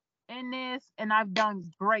been in this and I've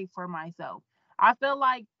done great for myself. I feel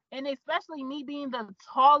like, and especially me being the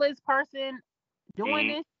tallest person doing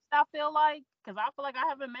Mhm. this, I feel like, because I feel like I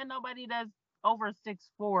haven't met nobody that's over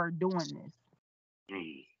 6'4" doing this.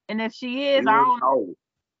 Mhm. And if she is, I You don't. know.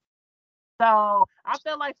 So I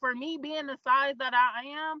feel like for me being the size that I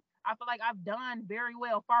am, I feel like I've done very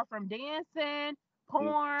well. Far from dancing,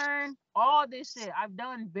 porn, all this shit, I've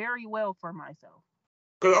done very well for myself.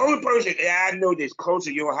 Because the only person that I know that's close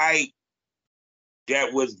to your height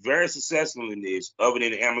that was very successful in this, other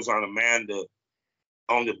than Amazon Amanda,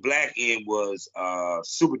 on the black end was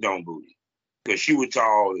Superdome Booty. Because she was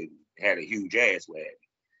tall and had a huge ass with it.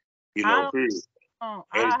 You I know, don't. period. I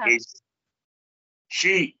have.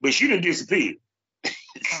 But she didn't disappear.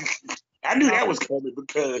 I knew No. that was coming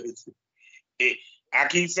because I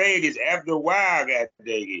keep saying this after a while, God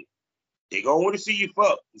dang it. They gonna want to see you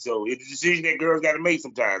fuck. So it's a decision that girls gotta make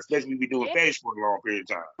sometimes, especially if we doing Yeah. fetish for a long period of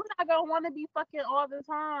time. You're not gonna want to be fucking all the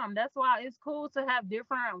time. That's why it's cool to have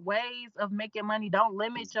different ways of making money. Don't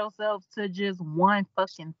limit yourself to just one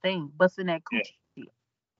fucking thing. Busting that Yeah. coochie.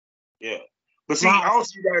 Yeah. But see, Right.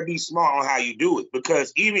 also you gotta be smart on how you do it.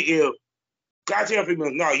 Because even if I tell people,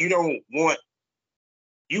 no, you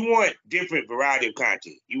want different variety of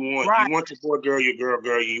content. You want Right. your boy girl, your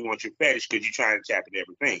girl, you want your fetish because you're trying to tap in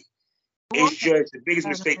everything. You It's just the biggest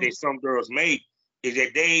mistake that some girls make is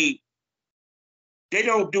that they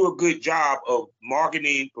don't do a good job of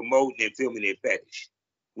marketing, promoting, and filming their fetish,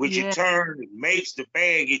 which in turn makes the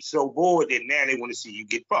fan get so bored that now they want to see you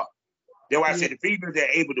get fucked. That's why I said the females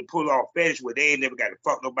that are able to pull off fetish where they ain't never got to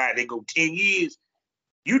fuck nobody, they go 10 years,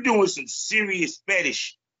 you doing some serious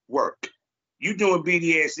fetish work. You doing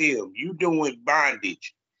BDSM, you doing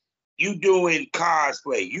bondage, you doing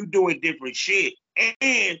cosplay, you doing different shit,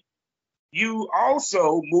 and you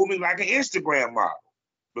also moving like an Instagram model.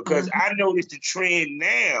 Because I noticed the trend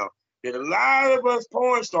now that a lot of us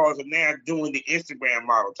porn stars are now doing the Instagram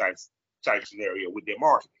model type scenario with their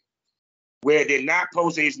marketing, where they're not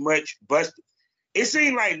posting as much. It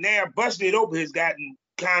seems like now busting it open has gotten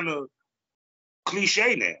kind of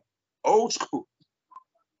cliche now, old school.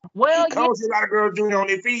 Well, I don't see a lot of girls doing it on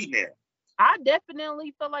their feet now. I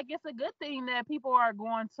definitely feel like it's a good thing that people are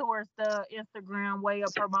going towards the Instagram way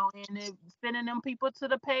of promoting it, sending them people to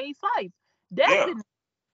the paid sites. Definitely.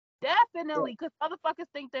 Yeah. Definitely. Because motherfuckers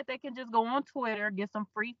think that they can just go on Twitter, get some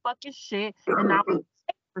free fucking shit, and not pay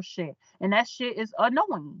for shit. And that shit is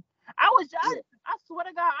annoying. I swear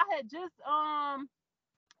to God, I had just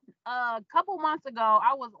a couple months ago,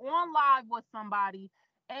 I was on live with somebody,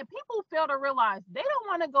 and people fail to realize they don't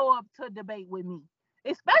want to go up to debate with me,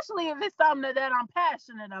 especially if it's something that I'm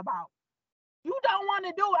passionate about. You don't want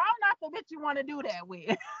to do it. I'm not the bitch you want to do that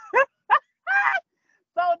with.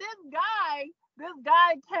 So this guy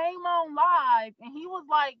came on live, and he was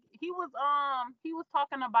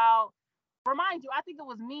talking about, remind you, I think it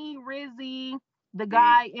was me, Rizzy, the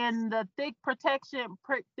guy in the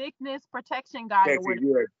thickness protection guide or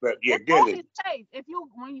whatever. It's on his page. If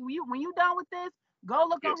when you done with this, go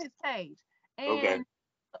look on his page. And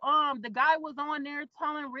the guy was on there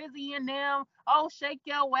telling Rizzy and them, oh, shake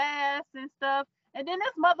your ass and stuff. And then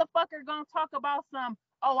this motherfucker gonna talk about some,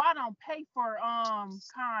 oh, I don't pay for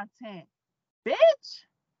content. Bitch,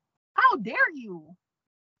 how dare you?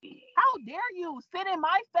 How dare you sit in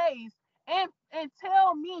my face and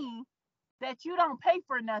tell me that you don't pay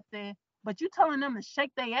for nothing, but you telling them to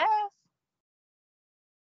shake their ass?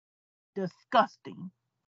 Disgusting.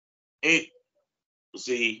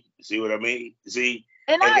 See what I mean? See,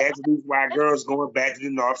 and that's the reason why girls going back to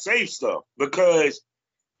the North Safe stuff. Because,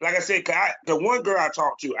 like I said, the one girl I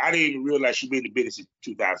talked to, I didn't even realize she'd been in the business in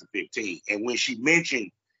 2015. And when she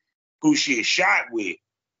mentioned who she had shot with,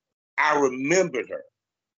 I remembered her.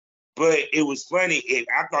 But it was funny, and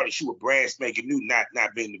I thought that she was brand spanking new, not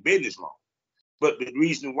been in the business long. But the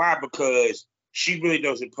reason why, because she really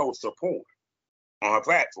doesn't post her porn on her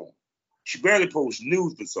platform. She barely posts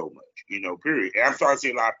news for so much, period. And I'm starting to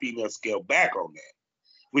see a lot of females scale back on that.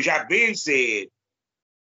 Which I've been said,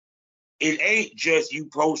 it ain't just you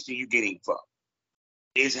posting, you getting fucked.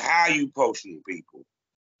 It's how you posting people.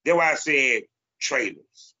 That's why I said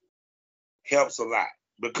trailers helps a lot.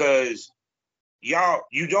 Because you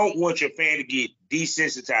don't want your fan to get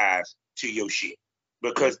desensitized to your shit.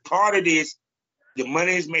 Because part of this, the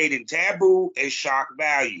money is made in taboo and shock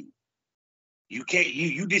value. You can't,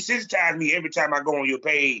 you desensitize me every time I go on your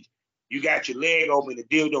page. You got your leg open, the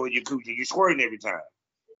dildo in your coochie, you're squirting every time.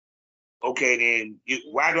 Okay, then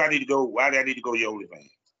why do I need to go your OnlyFans?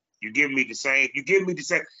 You give me the same.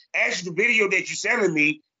 Actually, the video that you're selling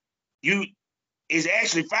me, is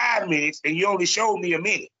actually 5 minutes, and you only showed me a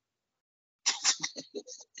minute.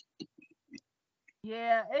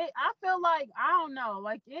 Yeah, I feel like, I don't know,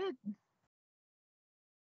 like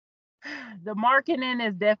the marketing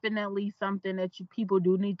is definitely something that people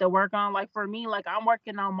do need to work on. Like for me, like I'm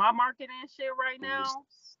working on my marketing shit right now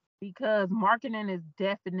because marketing is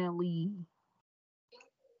definitely.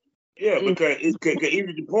 Yeah, because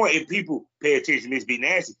even the point, if people pay attention to Miss B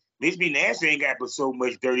Nasty ain't got but so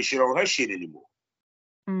much dirty shit on her shit anymore.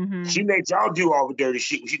 Mm-hmm. She let y'all do all the dirty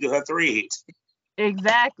shit when she did her threads.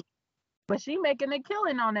 Exactly. But she making a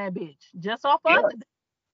killing on that bitch just off of it.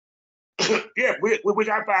 Yeah, which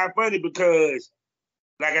I find funny because,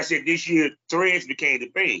 like I said, this year threads became the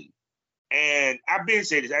thing. And I've been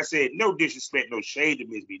saying this. I said, no disrespect, no shade to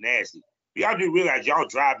Miss B Nasty. Y'all do realize y'all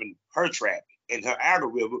driving her traffic and her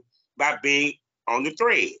algorithm by being on the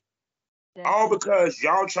thread. All because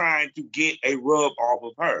y'all trying to get a rub off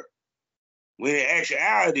of her. When in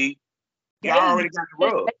actuality, y'all already got the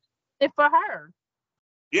rub. It's for her.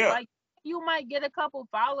 Yeah. Like, you might get a couple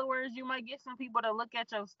followers, you might get some people to look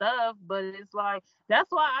at your stuff, but it's like,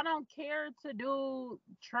 that's why I don't care to do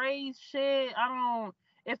trade shit.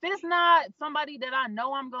 If it's not somebody that I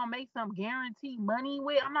know I'm gonna make some guaranteed money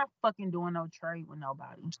with, I'm not fucking doing no trade with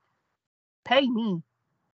nobody. Pay me.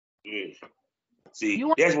 Yeah. See,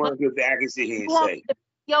 that's one good thing I can sit here and say.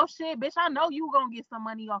 Yo, shit, bitch, I know you gonna get some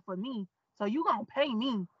money off of me, so you gonna pay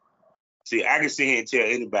me. See, I can sit here and tell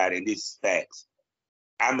anybody, and this is facts.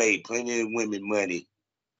 I made plenty of women money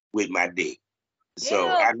with my dick. So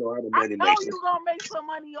yeah, I know how the money makes. I know you gonna make some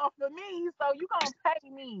money off of me, so you gonna pay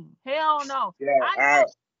me. Hell no. Yeah, I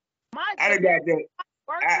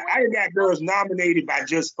done got girls nominated by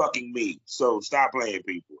just fucking me. So stop playing,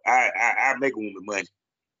 people. I make a woman money.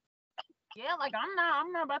 Yeah, like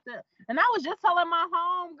I'm not about to. And I was just telling my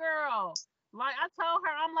homegirl, like I told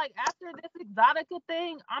her, I'm like, after this Exotica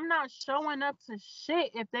thing, I'm not showing up to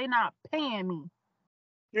shit if they not paying me.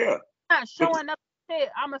 Yeah. I'm not showing up to shit.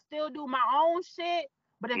 I'ma still do my own shit.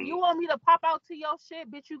 But if you want me to pop out to your shit,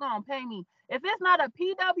 bitch, you gonna pay me. If it's not a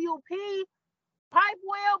PWP Pipe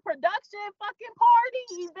Well production fucking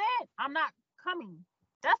party event, I'm not coming.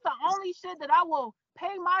 That's the only shit that I will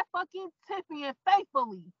pay my fucking tipping and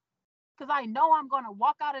faithfully. Because I know I'm going to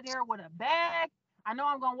walk out of there with a bag. I know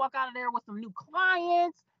I'm going to walk out of there with some new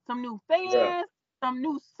clients, some new fans, some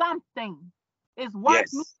new something. It's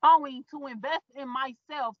worth me going to invest in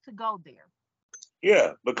myself to go there.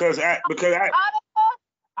 Yeah, because I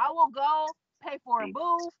will go pay for a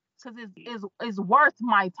booth because it's worth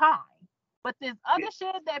my time. But this other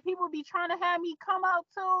shit that people be trying to have me come out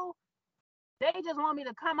to, they just want me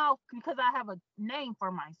to come out because I have a name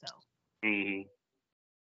for myself. Mm-hmm.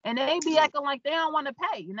 And they be acting like they don't want to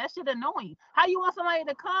pay. And that shit annoying. How you want somebody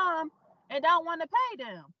to come and don't want to pay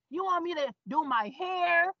them? You want me to do my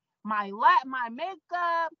hair, my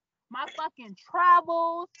makeup, my fucking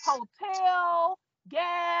travels, hotel,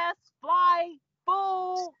 gas, flight,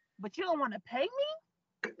 food, but you don't want to pay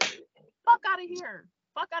me? Fuck out of here.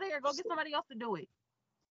 Fuck out of here. Go get somebody else to do it.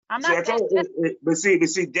 I'm not but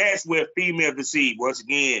see, that's where female deceive. Once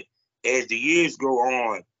again, as the years go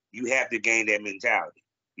on, you have to gain that mentality.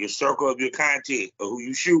 Your circle of your content or who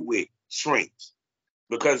you shoot with shrinks.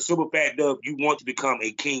 Because super fat dub, you want to become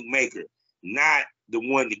a king maker, not the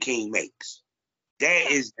one the king makes.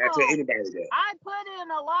 I tell anybody that. I put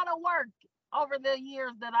in a lot of work over the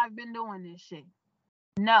years that I've been doing this shit.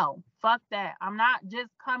 No, fuck that. I'm not just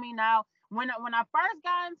coming out. When I first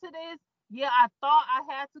got into this, yeah, I thought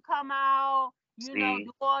I had to come out,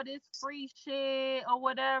 do all this free shit or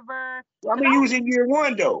whatever. Well, I mean, you was in year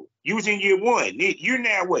one, though. You was in year one. You're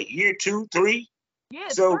now, what, year 2, 3? Yeah,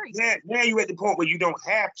 so 3. Now you're at the point where you don't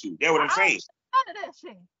have to. That's what I'm saying. None of that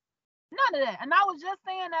shit. None of that. And I was just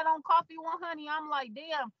saying that on Coffee One Honey. I'm like,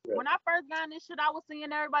 damn, when I first got in this shit, I was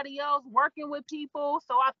seeing everybody else working with people.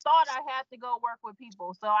 So I thought I had to go work with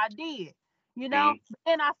people. So I did. But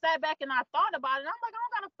then I sat back and I thought about it. And I'm like, I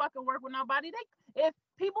don't gotta fucking work with nobody. If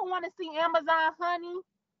people want to see Amazon Honey,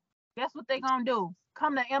 guess what they gonna do?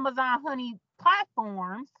 Come to Amazon Honey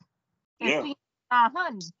platforms and see Amazon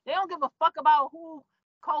Honey. They don't give a fuck about who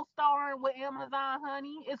co-starring with Amazon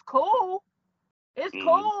Honey. It's cool. It's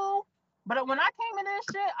cool. But when I came in this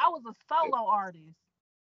shit, I was a solo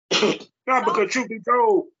artist. No, because truth be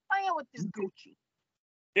told, playing with this Gucci.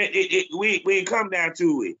 We come down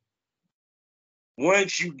to it.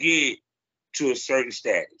 Once you get to a certain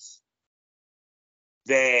status,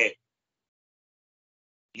 that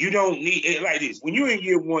you don't need it like this. When you're in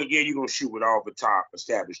year one, you're gonna shoot with all the top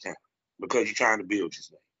established talent because you're trying to build your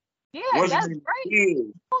name. Yeah, Once that's you great.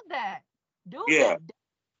 build, Do that. Do yeah,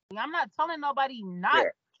 that. I'm not telling nobody not yeah.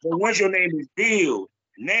 But once your name is built,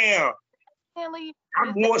 now to.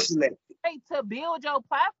 I'm more selective. Great to build your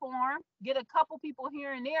platform, get a couple people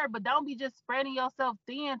here and there, but don't be just spreading yourself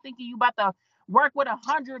thin, thinking you about to work with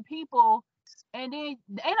 100 people, and then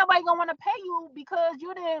ain't nobody gonna want to pay you because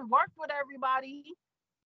you didn't work with everybody.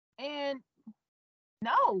 And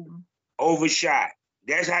no, Overshot.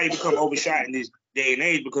 That's how you become overshot in this day and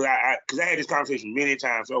age. Because I had this conversation many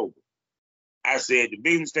times over. I said the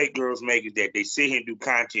big mistake girls make is that they sit here and do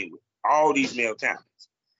content with all these male talents,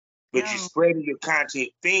 but you're spreading your content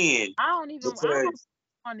thin. I don't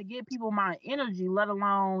want to give people my energy, let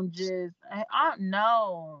alone just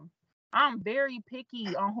no. I'm very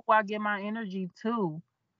picky on who I give my energy to.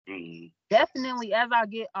 Mm-hmm. Definitely as I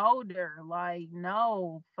get older, like,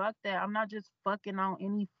 no, fuck that. I'm not just fucking on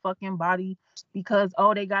any fucking body because,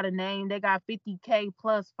 oh, they got a name, they got 50K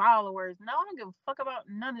plus followers. No, I don't give a fuck about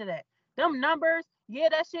none of that. Them numbers, yeah,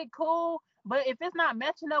 that shit cool, but if it's not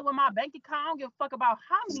matching up with my bank account, I don't give a fuck about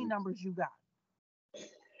how many numbers you got.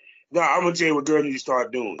 No, I'm gonna tell you what girls need to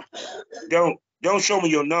start doing. Don't show me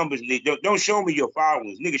your numbers, nigga. Don't show me your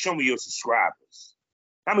followers, nigga. Show me your subscribers.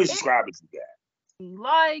 How many subscribers you got?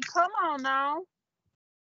 Like, come on now.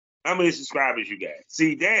 How many subscribers you got?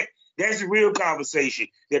 See, that's the real conversation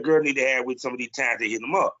that girl need to have with some of these times they hit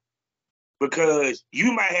them up. Because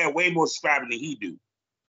you might have way more subscribers than he do.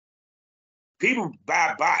 People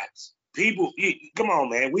buy bots. People, come on,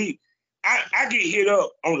 man. I get hit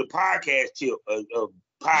up on the podcast tip of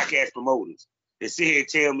podcast promoters that sit here and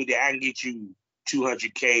tell me that I can get you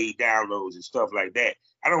 200K downloads and stuff like that.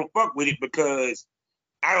 I don't fuck with it because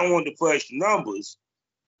I don't want to push numbers.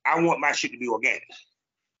 I want my shit to be organic.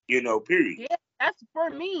 Period. Yeah, that's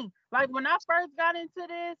for me. Like when I first got into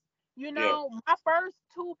this, my first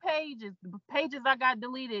 2 pages I got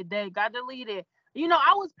deleted, they got deleted.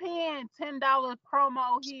 I was paying $10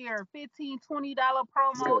 promo here, $15, $20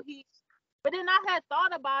 promo here. But then I had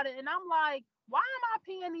thought about it and I'm like, why am I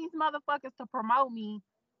paying these motherfuckers to promote me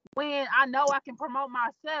when I know I can promote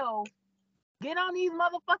myself? Get on these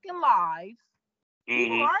motherfucking lives.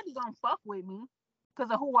 People are already gonna fuck with me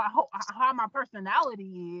because of how my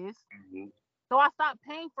personality is. So I stopped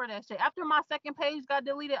paying for that shit. After my second page got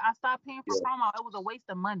deleted, I stopped paying for promo. It was a waste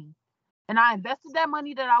of money. And I invested that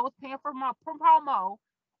money that I was paying for my promo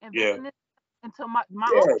investing it into my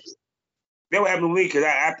own shit. That what happened to me because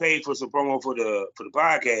I paid for some promo for the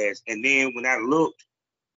podcast, and then when I looked,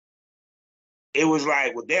 it was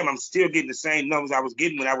like, well, damn, I'm still getting the same numbers I was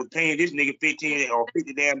getting when I was paying this nigga $15 or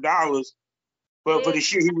 $50 damn dollars for the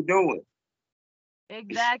shit he was doing.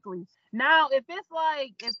 Exactly. Now, if it's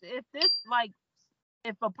like,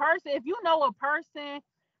 if a person, if you know a person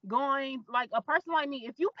going, like a person like me,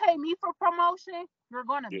 if you pay me for promotion, you're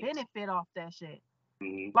going to benefit off that shit.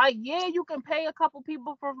 Like, yeah, you can pay a couple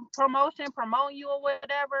people for promotion, promoting you or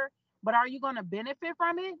whatever, but are you going to benefit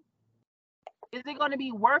from it? Is it going to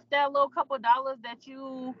be worth that little couple dollars that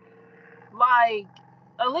you, like,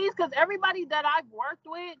 at least because everybody that I've worked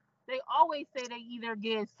with, they always say they either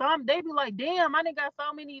get they be like, damn, I done got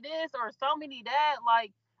so many this or so many that.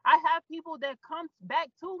 Like, I have people that come back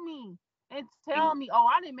to me and tell me, oh,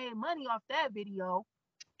 I done made money off that video.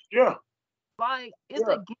 Yeah. Like, it's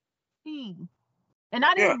a guarantee. And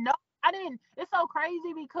I didn't know. It's so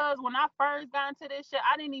crazy because when I first got into this shit,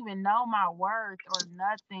 I didn't even know my worth or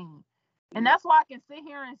nothing. And that's why I can sit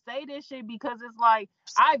here and say this shit because it's like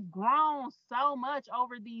I've grown so much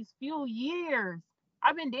over these few years.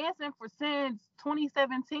 I've been dancing since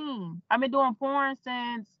 2017. I've been doing porn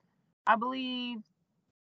since, I believe,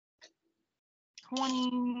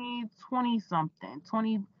 2020 something.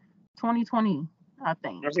 2020, I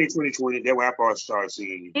think. I say 2020. That's when I first started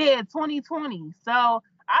seeing you. Yeah, 2020. So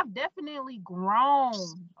I've definitely grown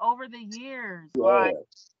over the years. Yeah, like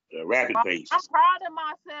rapid pace. I'm proud of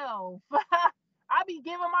myself. I be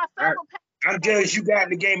giving myself I'm jealous you got in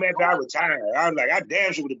the game after I retired. I was like, I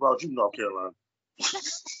damn sure would have brought you to North Carolina.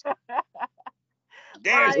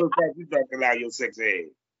 Damn sure you talking out your sex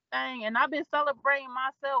ass. Dang, and I've been celebrating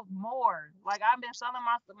myself more. Like I've been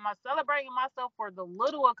celebrating myself for the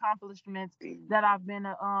little accomplishments that I've been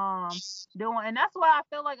doing, and that's what I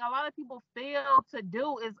feel like a lot of people fail to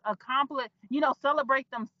do is celebrate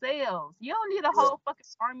themselves. You don't need a whole fucking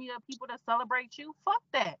army of people to celebrate you. Fuck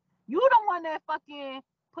that. You the one that fucking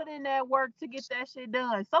put in that work to get that shit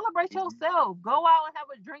done. Celebrate yourself. Go out and have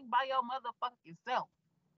a drink by your motherfucking self.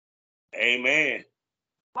 Amen.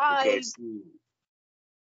 Like.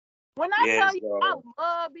 When I tell you I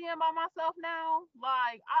love being by myself now,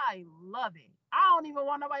 like I love it. I don't even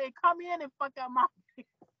want nobody to come in and fuck up my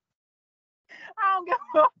I don't give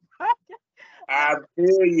a I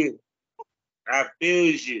feel you. I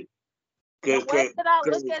feel you. The way that I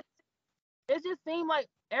look at it just seemed like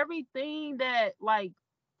everything that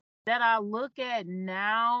I look at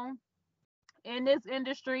now in this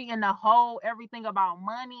industry and the whole everything about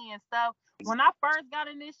money and stuff. When I first got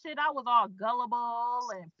in this shit, I was all gullible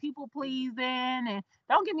and people pleasing. And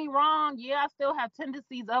don't get me wrong, yeah, I still have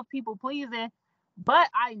tendencies of people pleasing, but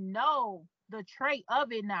I know the trait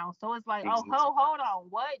of it now. So it's like, oh, hold on,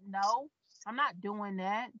 what? No, I'm not doing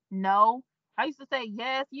that. No. I used to say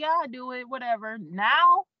yes, yeah, I do it, whatever.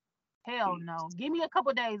 Now, hell no. Give me a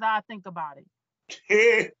couple days, I'll think about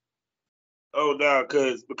it. Oh no,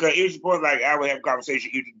 because each point, like I would have a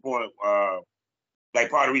conversation each point, like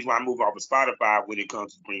part of the reason why I moved off of Spotify when it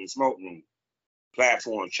comes to Premium Smoke Room,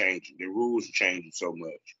 platforms changing, the rules are changing so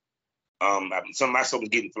much. Some of my stuff was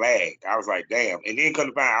getting flagged. I was like, damn. And then come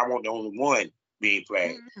to find I wasn't the only one being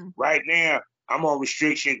flagged. Mm-hmm. Right now, I'm on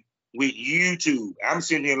restriction with YouTube. I'm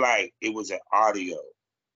sitting here like it was an audio,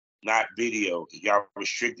 not video. Y'all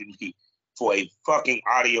restricted me for a fucking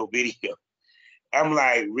audio video. I'm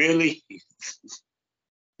like, really?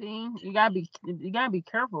 See, you gotta be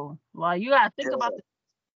careful. Like, you gotta think about the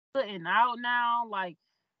putting out now. Like,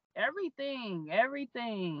 everything.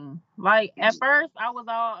 Like, at first, I was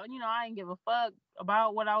all, I didn't give a fuck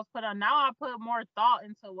about what I was putting out. Now I put more thought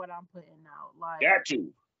into what I'm putting out. Like, got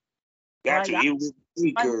to. It was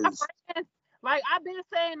because. Like, I've been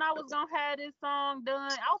saying I was gonna have this song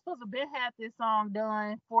done. I was supposed to have this song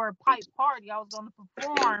done for a pipe party. I was gonna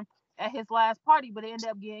perform at his last party, but it ended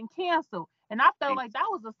up getting canceled. And I felt like that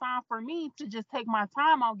was a sign for me to just take my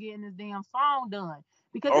time on getting this damn song done.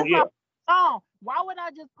 Because it's my song. Why would I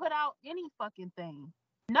just put out any fucking thing?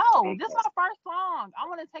 No, this is our first song. I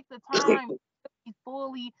want to take the time to be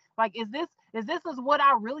fully, like, is this what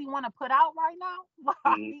I really want to put out right now?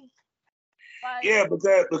 Yeah,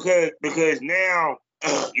 because now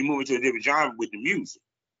you move into a different genre with the music.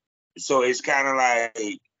 So it's kind of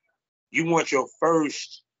like you want your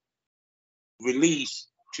first release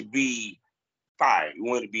to be fire. You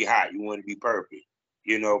want it to be hot. You want it to be perfect.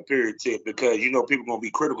 Period tip. Because people are gonna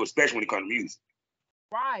be critical, especially when it comes to music.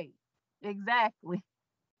 Right. Exactly.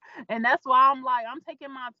 And that's why I'm like, I'm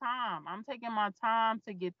taking my time. I'm taking my time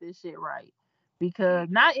to get this shit right. Because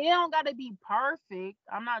it don't gotta be perfect.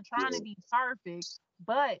 I'm not trying to be perfect,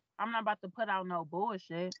 but I'm not about to put out no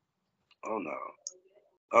bullshit. Oh no.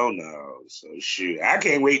 So shoot. I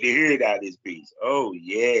can't wait to hear it out of this piece. Oh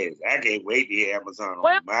yes. I can't wait to hear Amazon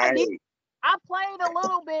on my. I played a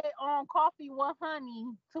little bit on Coffee with Honey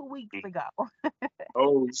 2 weeks ago.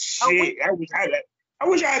 Oh shit. I wish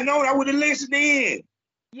I had known. I would have listened in.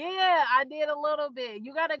 Yeah, I did a little bit.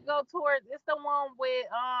 You gotta go towards, it's the one with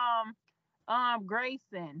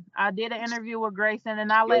Grayson. I did an interview with Grayson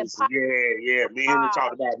and I let Pop. Yeah. Me and him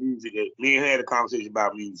talked about music. Me and him had a conversation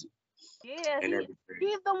about music. Yeah,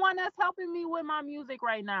 he's the one that's helping me with my music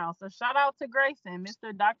right now. So shout out to Grayson,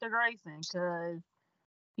 Mr. Dr. Grayson, because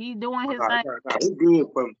he's doing his thing. He's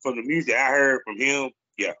good from the music I heard from him.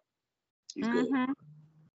 Yeah, he's good.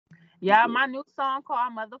 Yeah, my new song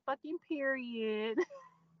called Motherfucking Period.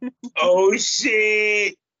 Oh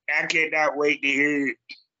shit! I cannot wait to hear it.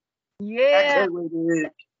 Yeah. I can't wait to hear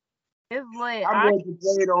it. It's lit. I'm going to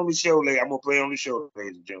play it on the show later. I'm going to play it on the show,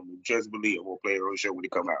 ladies and gentlemen. Just believe I'm going to play it on the show when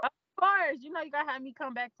it come out. Of course. You gotta have me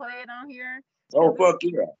come back play it on here. Oh, fuck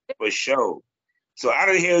yeah. For sure. So I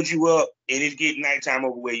done held you up, and it's getting nighttime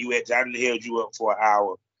over where you at. So I done held you up for an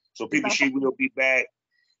hour. So people, she will be back.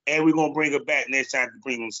 And we're going to bring her back next time to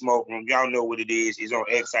Premium Smoke Room. Y'all know what it is. It's on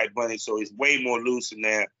Excite Bunny, so it's way more loose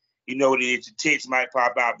now. You know what it is. The tits might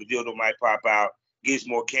pop out. The dildo might pop out. Gets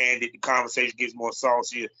more candid. The conversation gets more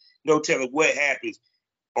saucier. No telling what happens.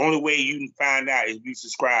 Only way you can find out is if you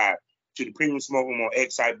subscribe to the Premium Smoke Room on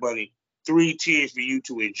Excite Bunny. 3 tiers for you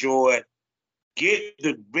to enjoy. Get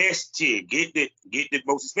the best tier. Get the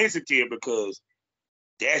most expensive tier, because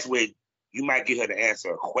that's where you might get her to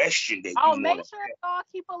answer a question that you want. Make sure y'all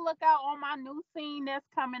keep a lookout on my new scene that's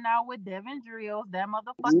coming out with Devin Drills. That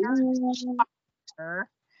motherfucker.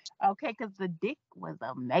 Okay, because the dick was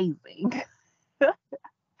amazing.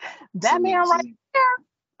 That man right there.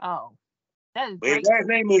 Oh, that is great. His last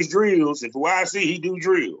name is Drills, and for what I see, he do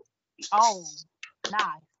drill. Oh,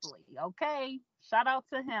 nicely. Okay. Shout out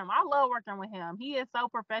to him. I love working with him. He is so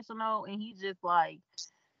professional, and he's just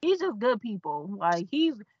good people. Like,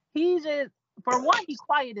 he's just, for one, he's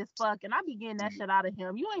quiet as fuck, and I be getting that shit out of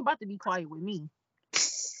him. You ain't about to be quiet with me.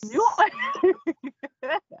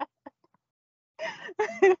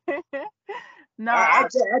 No, I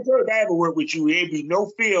told I ever work with you. There'd be no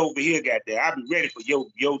fear over here, goddamn. I'll be ready for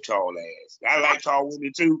your tall ass. I like tall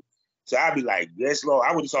women too, So I'd be like, yes, Lord.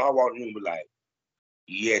 I would have saw her walk in the room and be like,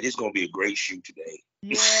 yeah, this is gonna be a great shoot today.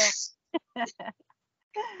 Yeah.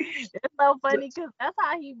 It's so funny because that's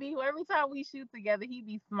how he be. Every time we shoot together, he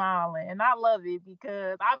be smiling, and I love it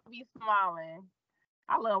because I be smiling.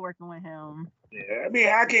 I love working with him. Yeah, I mean,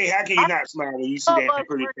 how can you not smile when you see that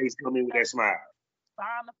pretty face come in with that smile?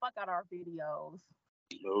 Sign the fuck out our videos.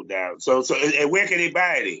 No doubt. So, and where can they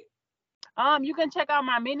buy it? You can check out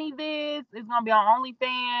my mini vids. It's gonna be on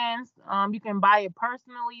OnlyFans. You can buy it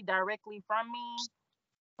personally directly from me.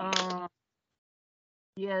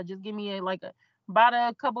 Yeah, just give me about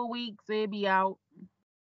a couple weeks. It'll be out.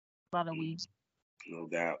 About a week. No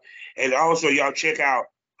doubt. And also, y'all check out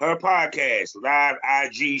her podcast, live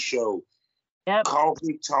IG show, Yep.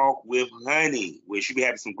 Coffee Talk with Honey, where she be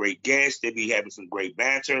having some great guests. They be having some great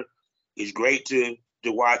banter. It's great to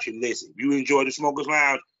watch and listen. If you enjoy the Smokers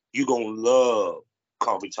Lounge, you're gonna love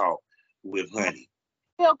Coffee Talk with Honey.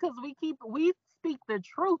 Yeah, because we speak the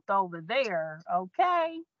truth over there,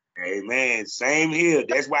 okay? Hey man, same here.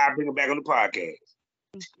 That's why I bring her back on the podcast.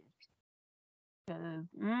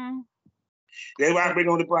 That's why I bring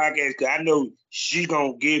her on the podcast, because I know she's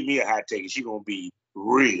gonna give me a hot take and she's gonna be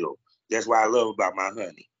real. That's what I love about my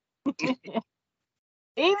honey.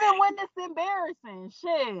 Even when it's embarrassing,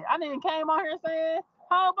 shit. I didn't came on here saying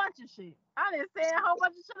a whole bunch of shit. I didn't say a whole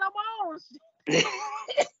bunch of shit on my own shit.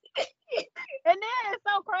 And then it's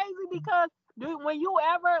so crazy because when you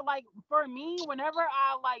ever, like, for me, whenever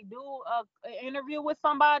I like do an interview with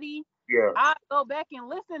somebody, yeah, I go back and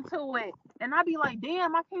listen to it, and I be like,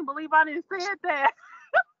 damn, I can't believe I didn't say that.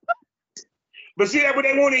 But see, that's what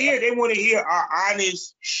they want to hear. They want to hear our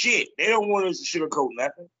honest shit. They don't want us to sugarcoat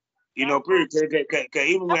nothing. You know, period. Because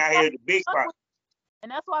even when I hear the big part. And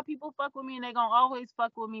that's why people fuck with me, and they gonna always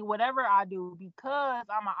fuck with me, whatever I do, because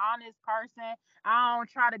I'm an honest person. I don't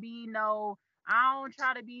try to be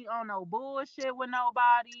on no bullshit with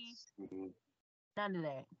nobody. Mm-hmm. None of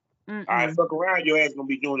that. Mm-mm. All right, fuck around, your ass gonna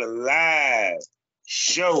be doing a live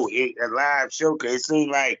show. Cause it seems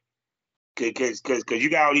like cause you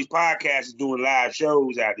got all these podcasters doing live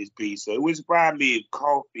shows out this piece. So it would surprise me if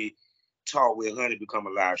Coffee Talk with Honey become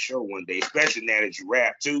a live show one day, especially now that you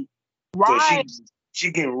rap too. Right. So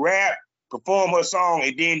she can rap, perform her song,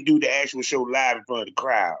 and then do the actual show live in front of the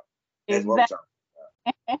crowd. That's what I'm talking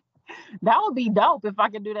about. That would be dope if I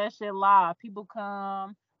could do that shit live. People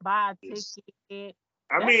come, buy a ticket.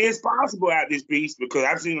 I mean, it's possible out this piece because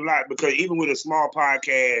I've seen a lot. Because even with a small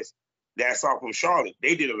podcast that's off from Charlotte,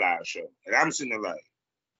 they did a live show, and I'm sitting there like,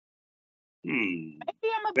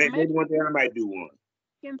 maybe one day I might do one.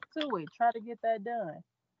 Into it, try to get that done.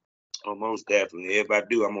 Oh, most definitely. If I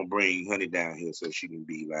do, I'm gonna bring Honey down here so she can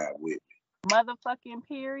be live with me. Motherfucking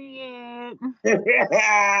period.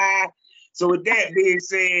 So with that being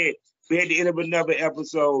said, we're at the end of another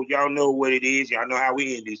episode. Y'all know what it is. Y'all know how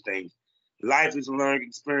we end these things. Life is a learning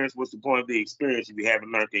experience. What's the point of the experience if you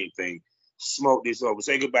haven't learned anything? Smoke this over.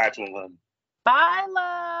 Say goodbye to him, honey. Bye,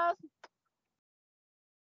 love.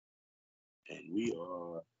 And we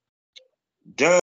are done.